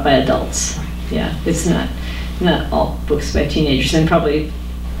are bought by adults. Yeah, it's not all books by teenagers, and probably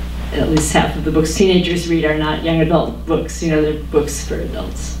at least half of the books teenagers read are not young adult books. You know, they're books for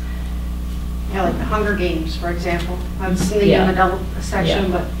adults. Yeah, like the Hunger Games, for example. I've seen the Yeah. young adult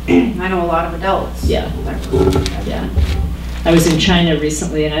section, Yeah. but I know a lot of adults. Yeah. Yeah. I was in China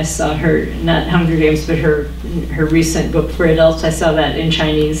recently, and I saw her, not Hunger Games, but her recent book for adults. I saw that in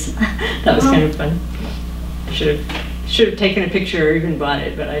Chinese. That was kind of fun. I should have taken a picture or even bought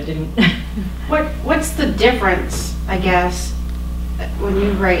it, but I didn't. What's the difference, I guess, when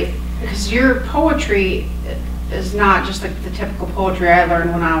you write? Because your poetry is not just like the typical poetry I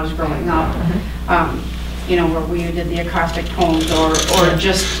learned when I was growing up. You know, where we did the acrostic poems or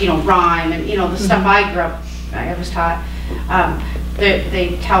just, you know, rhyme and, you know, the stuff I grew up, I was taught.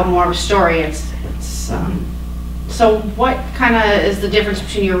 They tell more of a story. So what kind of is the difference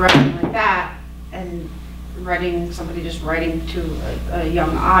between your writing like that and somebody just writing to a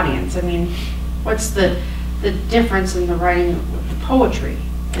young audience? I mean, what's the difference in the writing with the poetry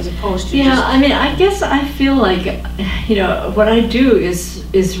as opposed to Yeah, just... I mean, I guess I feel like, you know, what I do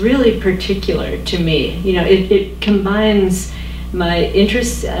is really particular to me. You know, it combines my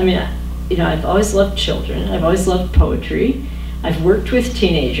interests. I mean, you know, I've always loved children. I've always loved poetry. I've worked with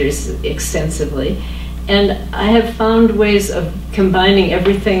teenagers extensively. And I have found ways of combining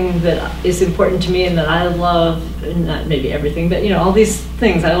everything that is important to me and that I love, not maybe everything, but, you know, all these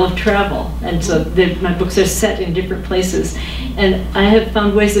things. I love travel, and so my books are set in different places. And I have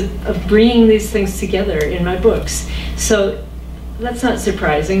found ways of bringing these things together in my books. So that's not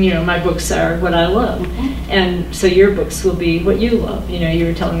surprising. You know, my books are what I love. And so your books will be what you love. You know, you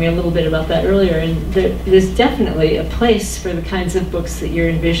were telling me a little bit about that earlier, and there's definitely a place for the kinds of books that you're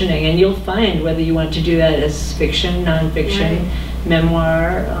envisioning, and you'll find whether you want to do that as fiction, nonfiction,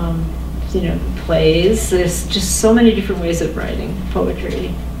 memoir, you know, plays. There's just so many different ways of writing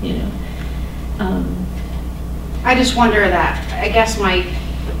poetry, you know. I just wonder that. I guess my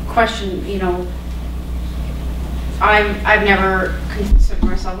question, you know, I've never considered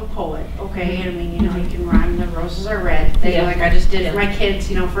myself a poet, okay? I mean, you know, you can rhyme the roses are red, like I just did for my kids,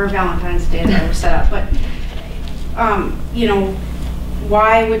 you know, for Valentine's Day that I was set up. But, you know,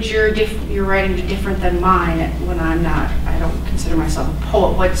 why would your writing be different than mine when I'm not? I don't consider myself a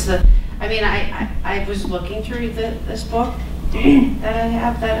poet. What's the? I mean, I was looking through this book that I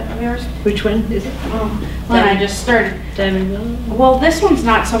have of yours. Which one is it? When I just started. Diamond Willow? Well, this one's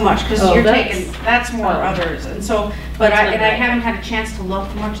not so much because you're taking, that's more oh. others, and so, but I right. haven't had a chance to look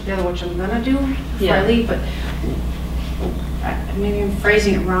much at the other, which I'm gonna do before Yeah. I leave, but maybe I'm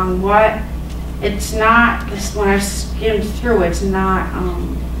phrasing it wrong. It's not, when I skimmed through, it's not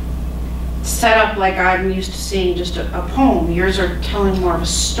set up like I'm used to seeing just a poem. Yours are telling more of a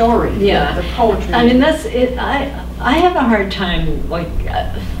story. Yeah. The poetry. I mean, that's it. I have a hard time, like,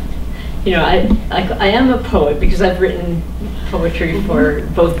 you know, I am a poet because I've written poetry for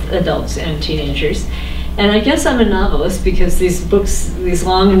both adults and teenagers. And I guess I'm a novelist because these books, these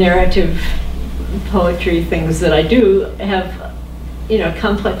long narrative poetry things that I do have, you know,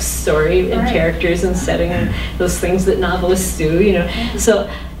 complex story and characters and setting and those things that novelists do, you know. So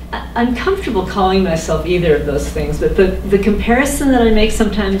I'm comfortable calling myself either of those things, but the comparison that I make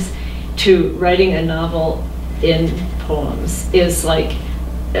sometimes to writing a novel in poems is like,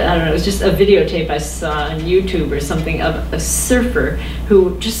 I don't know, it's just a videotape I saw on YouTube or something of a surfer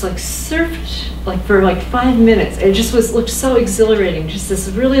who just like surfed like for like 5 minutes. It just looked so exhilarating, just this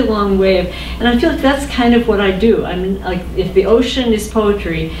really long wave. And I feel like that's kind of what I do. I mean, like, if the ocean is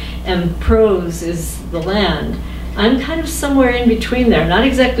poetry and prose is the land, I'm kind of somewhere in between there. I'm not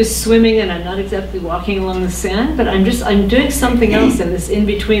exactly swimming and I'm not exactly walking along the sand, but I'm doing something else in this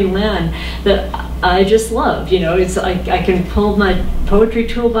in-between land that I just love. You know, I can pull my poetry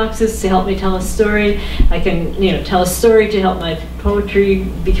toolboxes to help me tell a story. I can, you know, tell a story to help my poetry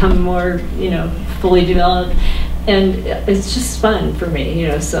become more, you know, fully developed. And it's just fun for me, you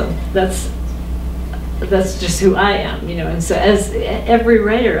know, so that's just who I am, you know. And so as every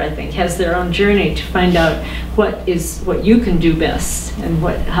writer, I think, has their own journey to find out what you can do best, and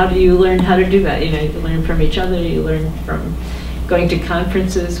how do you learn how to do that. You know, you learn from each other, you learn from going to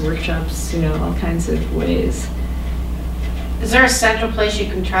conferences, workshops, you know, all kinds of ways. Is there a central place you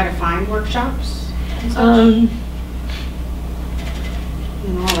can try to find workshops? You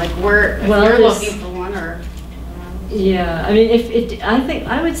know, like where, if you're looking for one, or yeah, I mean,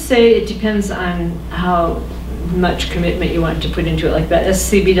 I would say it depends on how much commitment you want to put into it. Like that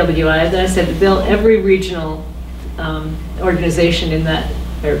SCBWI that I said, every regional organization in that,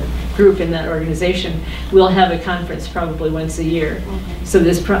 or group in that organization will have a conference probably once a year. Okay. So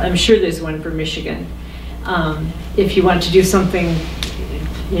I'm sure there's one for Michigan. If you want to do something,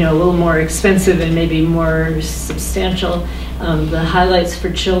 you know, a little more expensive and maybe more substantial, the Highlights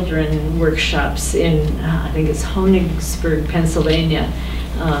for Children workshops in, I think it's Honigsburg, Pennsylvania.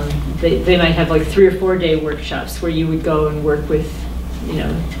 They might have like 3 or 4 day workshops where you would go and work with, you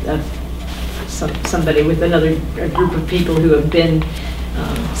know, somebody with a group of people who have been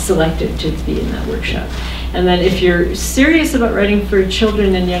selected to be in that workshop. And then if you're serious about writing for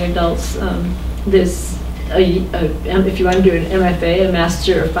children and young adults, there's if you want to do an MFA, a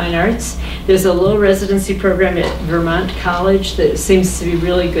Master of Fine Arts, there's a low residency program at Vermont College that seems to be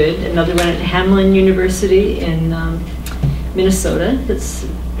really good. Another one at Hamlin University in Minnesota that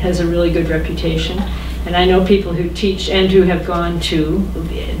has a really good reputation. And I know people who teach and who have gone to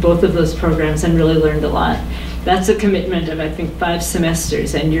both of those programs and really learned a lot. That's a commitment of, I think, 5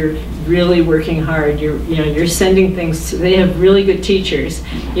 semesters, and you're really working hard. You're sending things they have really good teachers.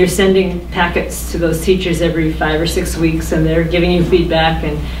 You're sending packets to those teachers every 5 or 6 weeks, and they're giving you feedback.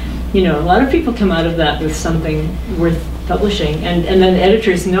 And you know, a lot of people come out of that with something worth publishing. And then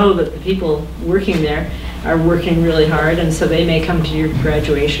editors know that the people working there are working really hard, and so they may come to your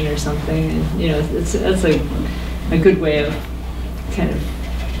graduation or something. And you know, that's a good way of kind of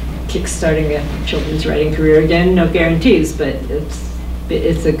kickstarting a children's writing career. Again, no guarantees, but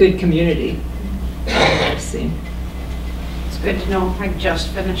it's a good community I've seen. it's good to know. I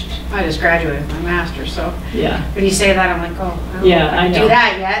just graduated with my master's, so Yeah. when you say that, I'm like, oh, I don't know if I can do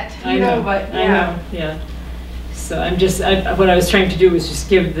that yet, you know, but yeah. I know, yeah. So what I was trying to do was just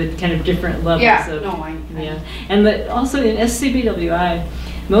give the kind of different levels of, yeah. And also in SCBWI,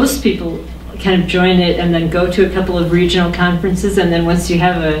 most people kind of join it and then go to a couple of regional conferences, and then once you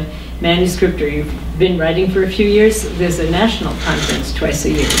have a manuscript or you've been writing for a few years, there's a national conference twice a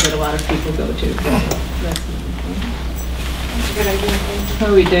year that a lot of people go to. That's a good idea. How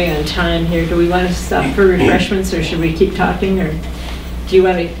are we doing on time here? Do we want to stop for refreshments, or should we keep talking, or do you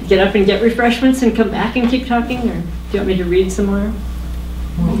want to get up and get refreshments and come back and keep talking, or do you want me to read some more?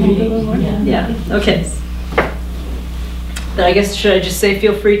 Yeah, okay. But I guess, should I just say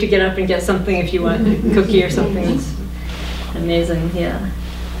feel free to get up and get something if you want, a cookie or something that's amazing, yeah.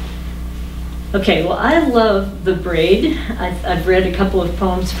 Okay, well, I love The Braid. I've read a couple of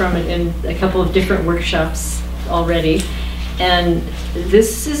poems from it in a couple of different workshops already. And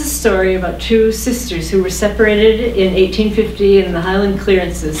this is a story about 2 sisters who were separated in 1850 in the Highland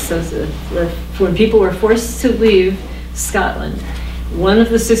clearances. So when people were forced to leave Scotland, one of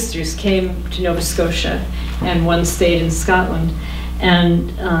the sisters came to Nova Scotia and one stayed in Scotland. And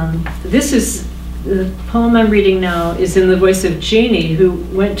the poem I'm reading now is in the voice of Jeannie, who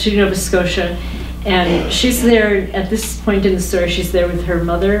went to Nova Scotia, and she's there at this point in the story. She's there with her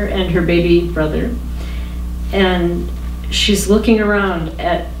mother and her baby brother, and she's looking around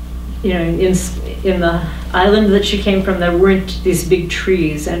at, you know, in the island that she came from, there weren't these big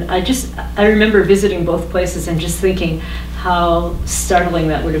trees, and I remember visiting both places and just thinking how startling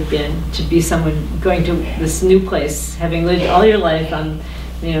that would have been to be someone going to this new place, having lived all your life on,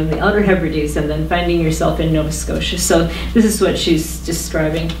 you know, the Outer Hebrides, and then finding yourself in Nova Scotia. So this is what she's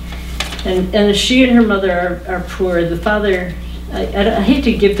describing. And she and her mother are poor. The father, I hate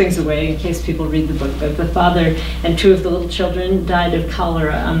to give things away in case people read the book, but the father and 2 of the little children died of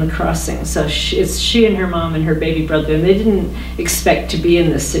cholera on the crossing. So it's she and her mom and her baby brother, and they didn't expect to be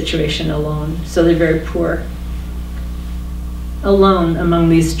in this situation alone. So they're very poor, alone among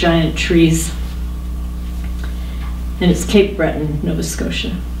these giant trees. And it's Cape Breton, Nova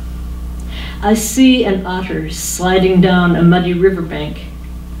Scotia. I see an otter sliding down a muddy riverbank.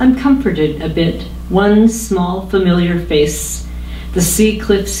 I'm comforted a bit One small familiar face. The sea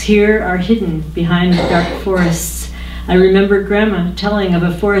cliffs here are hidden behind dark forests. I remember Grandma telling of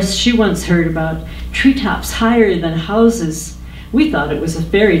a forest she once heard about, treetops higher than houses. We thought it was a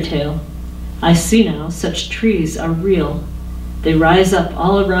fairy tale. I see now such trees are real. They rise up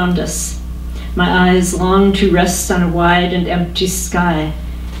all around us. My eyes long to rest on a wide and empty sky.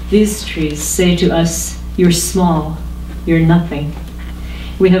 These trees say to us, "You're small, you're nothing."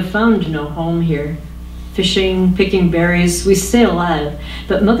 We have found no home here. Fishing, picking berries, we stay alive,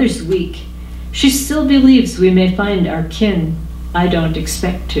 but Mother's weak. She still believes we may find our kin. I don't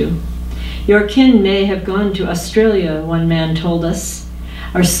expect to. Your kin may have gone to Australia, one man told us.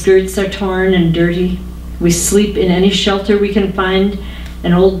 Our skirts are torn and dirty. We sleep in any shelter we can find,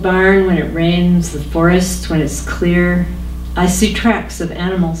 an old barn when it rains, the forest when it's clear. I see tracks of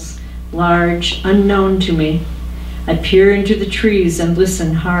animals, large, unknown to me. I peer into the trees and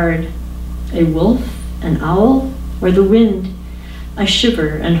listen hard. A wolf, an owl, or the wind? I shiver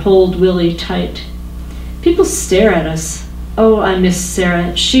and hold Willie tight. People stare at us. Oh, I miss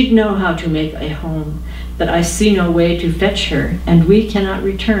Sarah. She'd know how to make a home, but I see no way to fetch her, and we cannot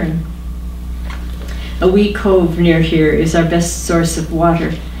return. A wee cove near here is our best source of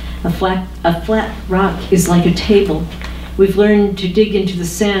water. A flat rock is like a table. We've learned to dig into the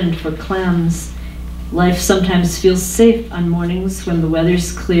sand for clams. Life sometimes feels safe on mornings when the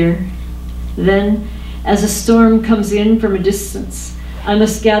weather's clear. Then, as a storm comes in from a distance, I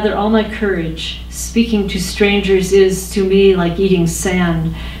must gather all my courage. Speaking to strangers is, to me, like eating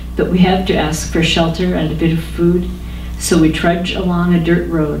sand, but we have to ask for shelter and a bit of food, so we trudge along a dirt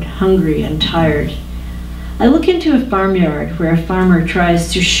road, hungry and tired. I look into a farmyard where a farmer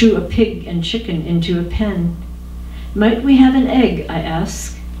tries to shoo a pig and chicken into a pen. Might we have an egg, I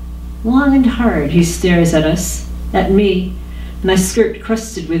ask. Long and hard he stares at us, at me, my skirt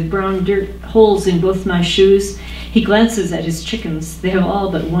crusted with brown dirt, holes in both my shoes. He glances at his chickens. They have all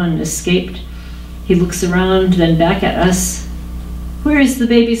but one escaped. He looks around, then back at us. Where is the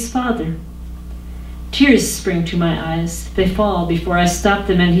baby's father? Tears spring to my eyes. They fall before I stop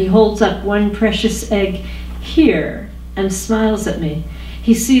them, and he holds up one precious egg, here, and smiles at me.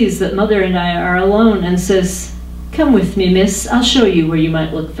 He sees that Mother and I are alone and says, "Come with me, miss. I'll show you where you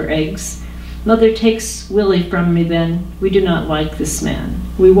might look for eggs." Mother takes Willie from me then. We do not like this man.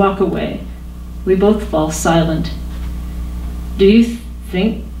 We walk away. We both fall silent. Do you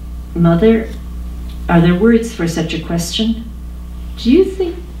think, Mother, are there words for such a question? Do you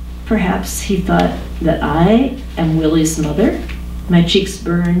think perhaps he thought that I am Willie's mother? My cheeks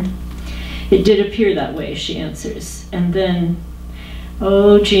burn. It did appear that way, she answers. And then,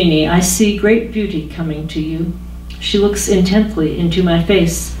 "Oh, Jeannie, I see great beauty coming to you." She looks intently into my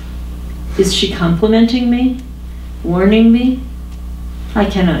face. Is she complimenting me? Warning me? I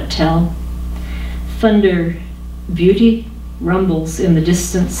cannot tell. Thunder, beauty, rumbles in the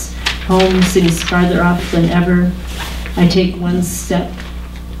distance. Home seems farther off than ever. I take one step,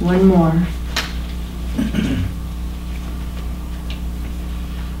 one more.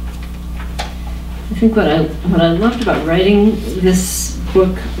 I think what I loved about writing this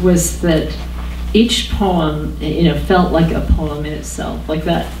book was that each poem, felt like a poem in itself. Like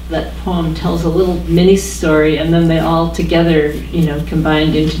that poem tells a little mini story, and then they all together,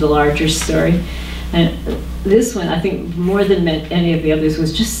 combined into the larger story. And this one, I think, more than any of the others,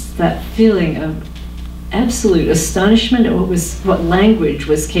 was just that feeling of absolute astonishment at what language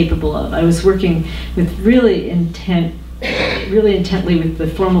was capable of. I was working with really intently with the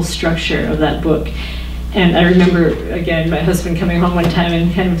formal structure of that book. And I remember, again, my husband coming home one time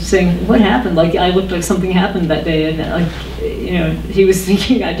and kind of saying, "What happened?" Like, I looked like something happened that day, and he was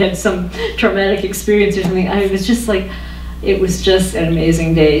thinking I'd had some traumatic experience or something. I was just like, it was just an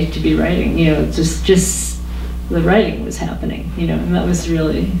amazing day to be writing. Just the writing was happening, and that was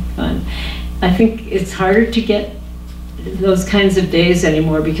really fun. I think it's harder to get those kinds of days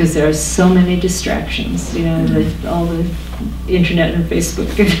anymore because there are so many distractions. All the internet and Facebook.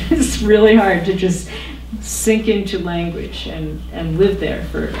 It's really hard to just sink into language and live there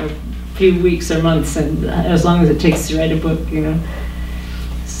for a few weeks or months, and as long as it takes to write a book,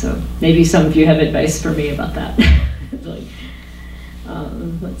 So maybe some of you have advice for me about that.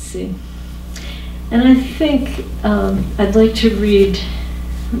 Let's see. And I think I'd like to read,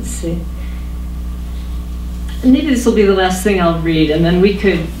 let's see. Maybe this will be the last thing I'll read, and then we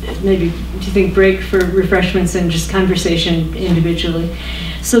could maybe, do you think, break for refreshments and just conversation individually.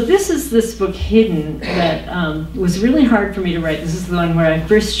 So this is this book, Hidden, that was really hard for me to write. This is the one where I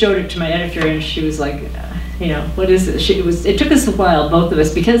first showed it to my editor, and she was like, what is it? It took us a while, both of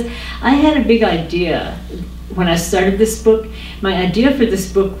us, because I had a big idea when I started this book, my idea for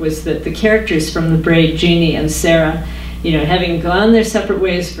this book was that the characters from the Braid, Jeannie and Sarah, you know, having gone their separate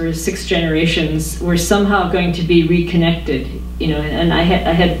ways for 6 generations, were somehow going to be reconnected, you know, and I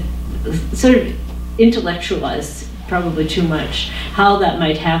had sort of intellectualized probably too much how that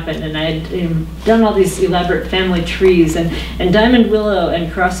might happen, and I had done all these elaborate family trees, and Diamond Willow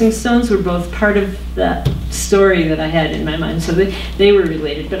and Crossing Stones were both part of that story that I had in my mind, so they were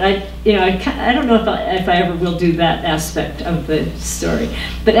related. But I don't know if I ever will do that aspect of the story.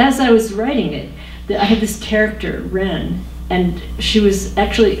 But as I was writing it, I had this character, Wren, and she was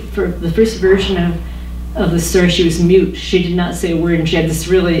actually, for the first version of the story, she was mute. She did not say a word, and she had this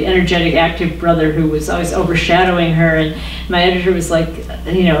really energetic, active brother who was always overshadowing her, and my editor was like,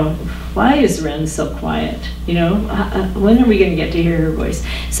 you know, why is Wren so quiet? You know, when are we going to get to hear her voice?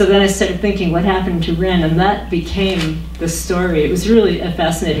 So then I started thinking, what happened to Wren? And that became the story. It was really a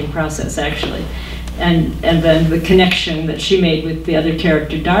fascinating process, actually. And then the connection that she made with the other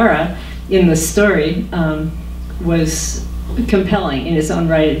character, Dara, in the story was compelling in its own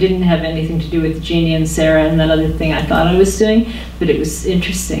right. It didn't have anything to do with Jeannie and Sarah and that other thing I thought I was doing, but it was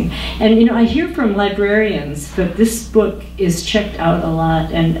interesting. And you know, I hear from librarians that this book is checked out a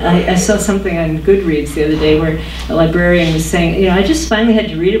lot, and I saw something on Goodreads the other day where a librarian was saying, you know, I just finally had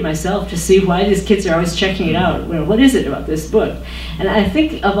to read it myself to see why these kids are always checking it out. You know, what is it about this book? And I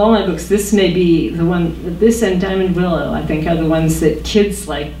think of all my books, this may be the one, this and Diamond Willow, I think, are the ones that kids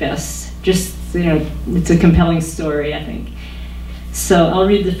like best. Just, you know, it's a compelling story, I think. So I'll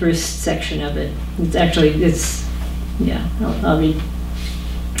read the first section of it. I'll read.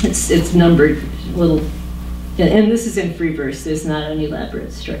 It's numbered a little, and this is in free verse. There's not an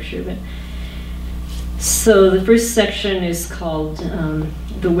elaborate structure, but. So the first section is called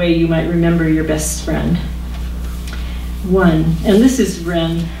The Way You Might Remember Your Best Friend. 1, and this is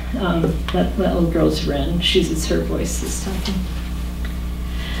Wren, that little girl's Wren. It's her voice that's talking.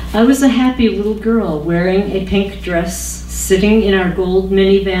 I was a happy little girl wearing a pink dress, sitting in our gold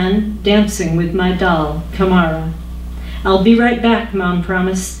minivan, dancing with my doll, Kamara. I'll be right back, Mom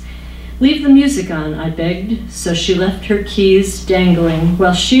promised. Leave the music on, I begged, so she left her keys dangling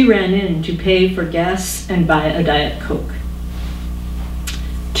while she ran in to pay for gas and buy a Diet Coke.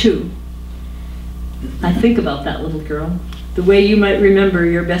 2, I think about that little girl, the way you might remember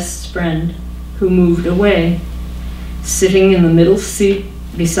your best friend who moved away, sitting in the middle seat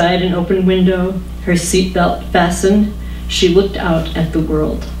beside an open window, her seatbelt fastened, she looked out at the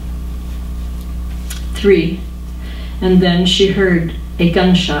world. 3, and then she heard a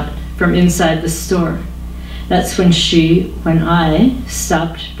gunshot from inside the store. That's when I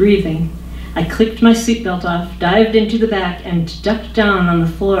stopped breathing. I clicked my seatbelt off, dived into the back, and ducked down on the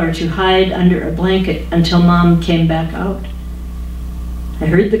floor to hide under a blanket until Mom came back out. I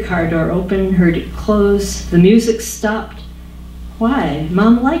heard the car door open, heard it close, the music stopped. Why?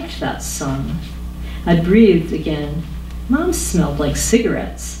 Mom liked that song. I breathed again. Mom smelled like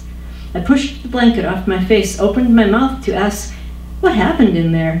cigarettes. I pushed the blanket off my face, opened my mouth to ask, what happened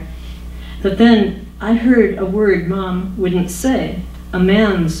in there? But then I heard a word Mom wouldn't say, a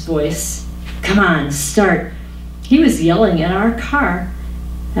man's voice. Come on, start. He was yelling at our car,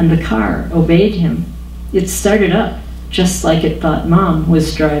 and the car obeyed him. It started up, just like it thought Mom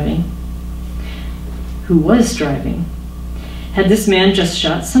was driving. Who was driving? Had this man just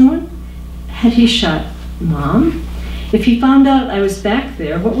shot someone? Had he shot Mom? If he found out I was back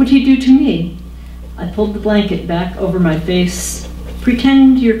there, what would he do to me? I pulled the blanket back over my face.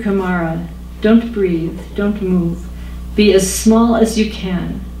 Pretend you're Kamara. Don't breathe. Don't move. Be as small as you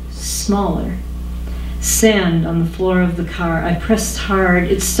can. Smaller. Sand on the floor of the car. I pressed hard.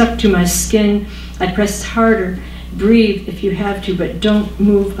 It stuck to my skin. I pressed harder. Breathe if you have to, but don't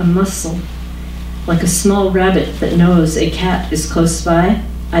move a muscle. Like a small rabbit that knows a cat is close by,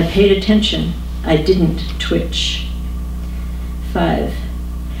 I paid attention. I didn't twitch. 5.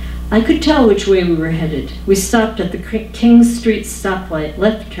 I could tell which way we were headed. We stopped at the King Street stoplight.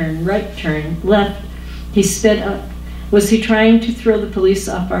 Left turn, right turn, left. He sped up. Was he trying to throw the police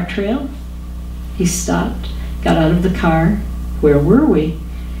off our trail? He stopped, got out of the car. Where were we?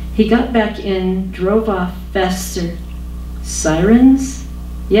 He got back in, drove off faster. Sirens?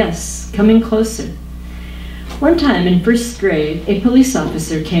 Yes, coming closer. One time in first grade, a police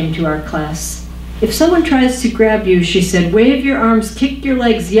officer came to our class. If someone tries to grab you, she said, wave your arms, kick your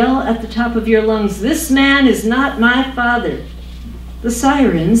legs, yell at the top of your lungs, this man is not my father. The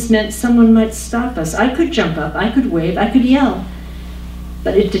sirens meant someone might stop us. I could jump up, I could wave, I could yell.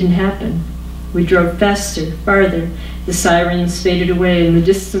 But it didn't happen. We drove faster, farther. The sirens faded away in the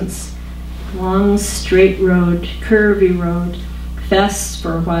distance. Long, straight road, curvy road. Fast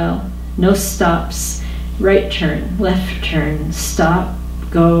for a while, no stops. right turn, left turn, stop,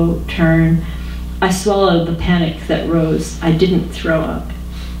 go, turn. I swallowed the panic that rose. I didn't throw up.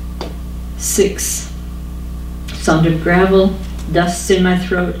 6. Sound of gravel, dust in my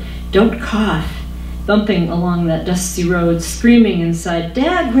throat. Don't cough. Bumping along that dusty road, screaming inside,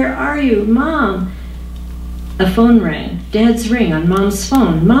 Dad, where are you? Mom! A phone rang. Dad's ring on Mom's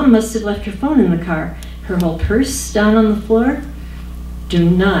phone. Mom must have left her phone in the car. Her whole purse down on the floor? Do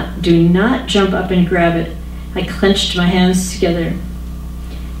not jump up and grab it. I clenched my hands together.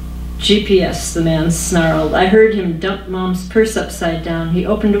 GPS, the man snarled. I heard him dump Mom's purse upside down. He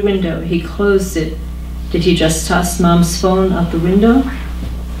opened a window. He closed it. Did he just toss Mom's phone out the window?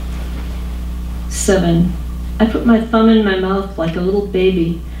 7. I put my thumb in my mouth like a little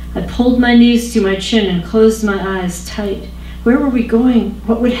baby. I pulled my knees to my chin and closed my eyes tight. Where were we going?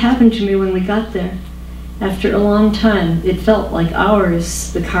 What would happen to me when we got there? After a long time, it felt like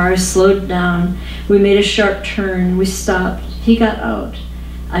hours. The car slowed down. We made a sharp turn. We stopped. He got out.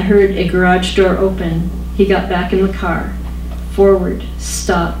 I heard a garage door open. He got back in the car. Forward.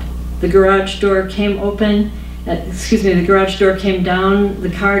 Stop. The garage door came open. The garage door came down. The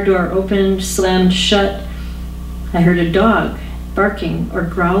car door opened, slammed shut. I heard a dog barking or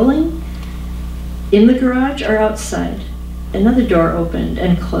growling in the garage or outside. Another door opened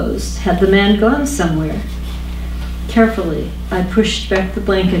and closed. Had the man gone somewhere? Carefully, I pushed back the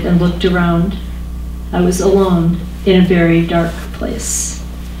blanket and looked around. I was alone in a very dark place.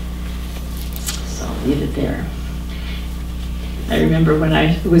 So I'll leave it there. I remember when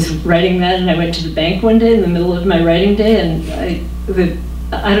I was writing that and I went to the bank one day in the middle of my writing day, and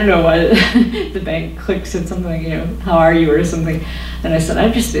I don't know why the bank clerk said something like, how are you or something, and I said,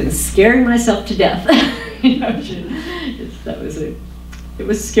 I've just been scaring myself to death. It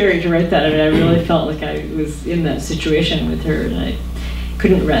was scary to write that. I mean, I really felt like I was in that situation with her, and I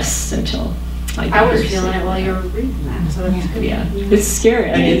couldn't rest until I got her. I was feeling it while you were reading that, so that's good. Yeah, it's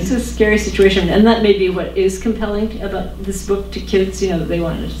scary. I mean, it's a scary situation, and that may be what is compelling about this book to kids. That they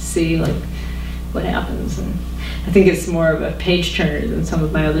want to see what happens, and I think it's more of a page turner than some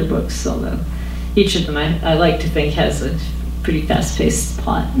of my other books. Although each of them, I like to think, has a pretty fast-paced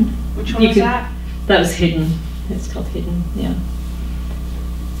plot. Which one was that? That was Hidden. It's called Hidden. Yeah.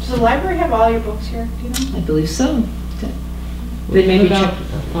 Does the library have all your books here? Do you know? I believe so. They may be about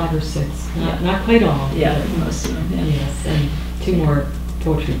 5 or 6. Not quite all. Yeah, most of them. Yeah. Yes, and 2 more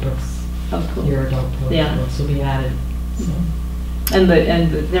poetry books. Oh, cool. Your adult poetry books will be added. So. And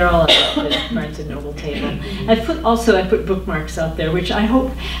they're all at the Barnes and Noble table. I put bookmarks out there, which I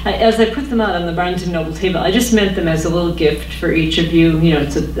hope, as I put them out on the Barnes and Noble table, I just meant them as a little gift for each of you.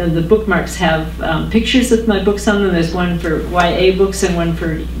 The bookmarks have pictures of my books on them. There's one for YA books and one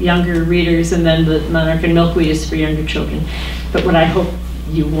for younger readers, and then the Monarch and Milkweed is for younger children. But what I hope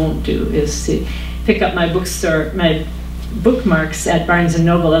you won't do is to pick up my bookmarks at Barnes and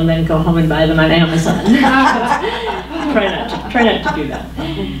Noble and then go home and buy them on Amazon. Try not to do that.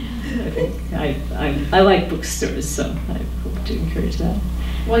 I like bookstores, so I hope to encourage that.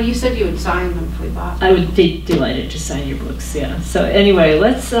 Well, you said you would sign them if we bought them. I would be delighted to sign your books, yeah. So anyway,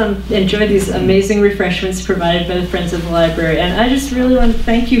 let's enjoy these amazing refreshments provided by the Friends of the Library. And I just really want to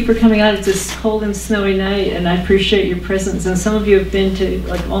thank you for coming out. It's this cold and snowy night, and I appreciate your presence. And some of you have been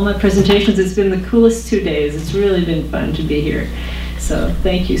to all my presentations. It's been the coolest 2 days. It's really been fun to be here. So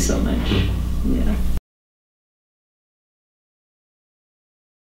thank you so much. Yeah.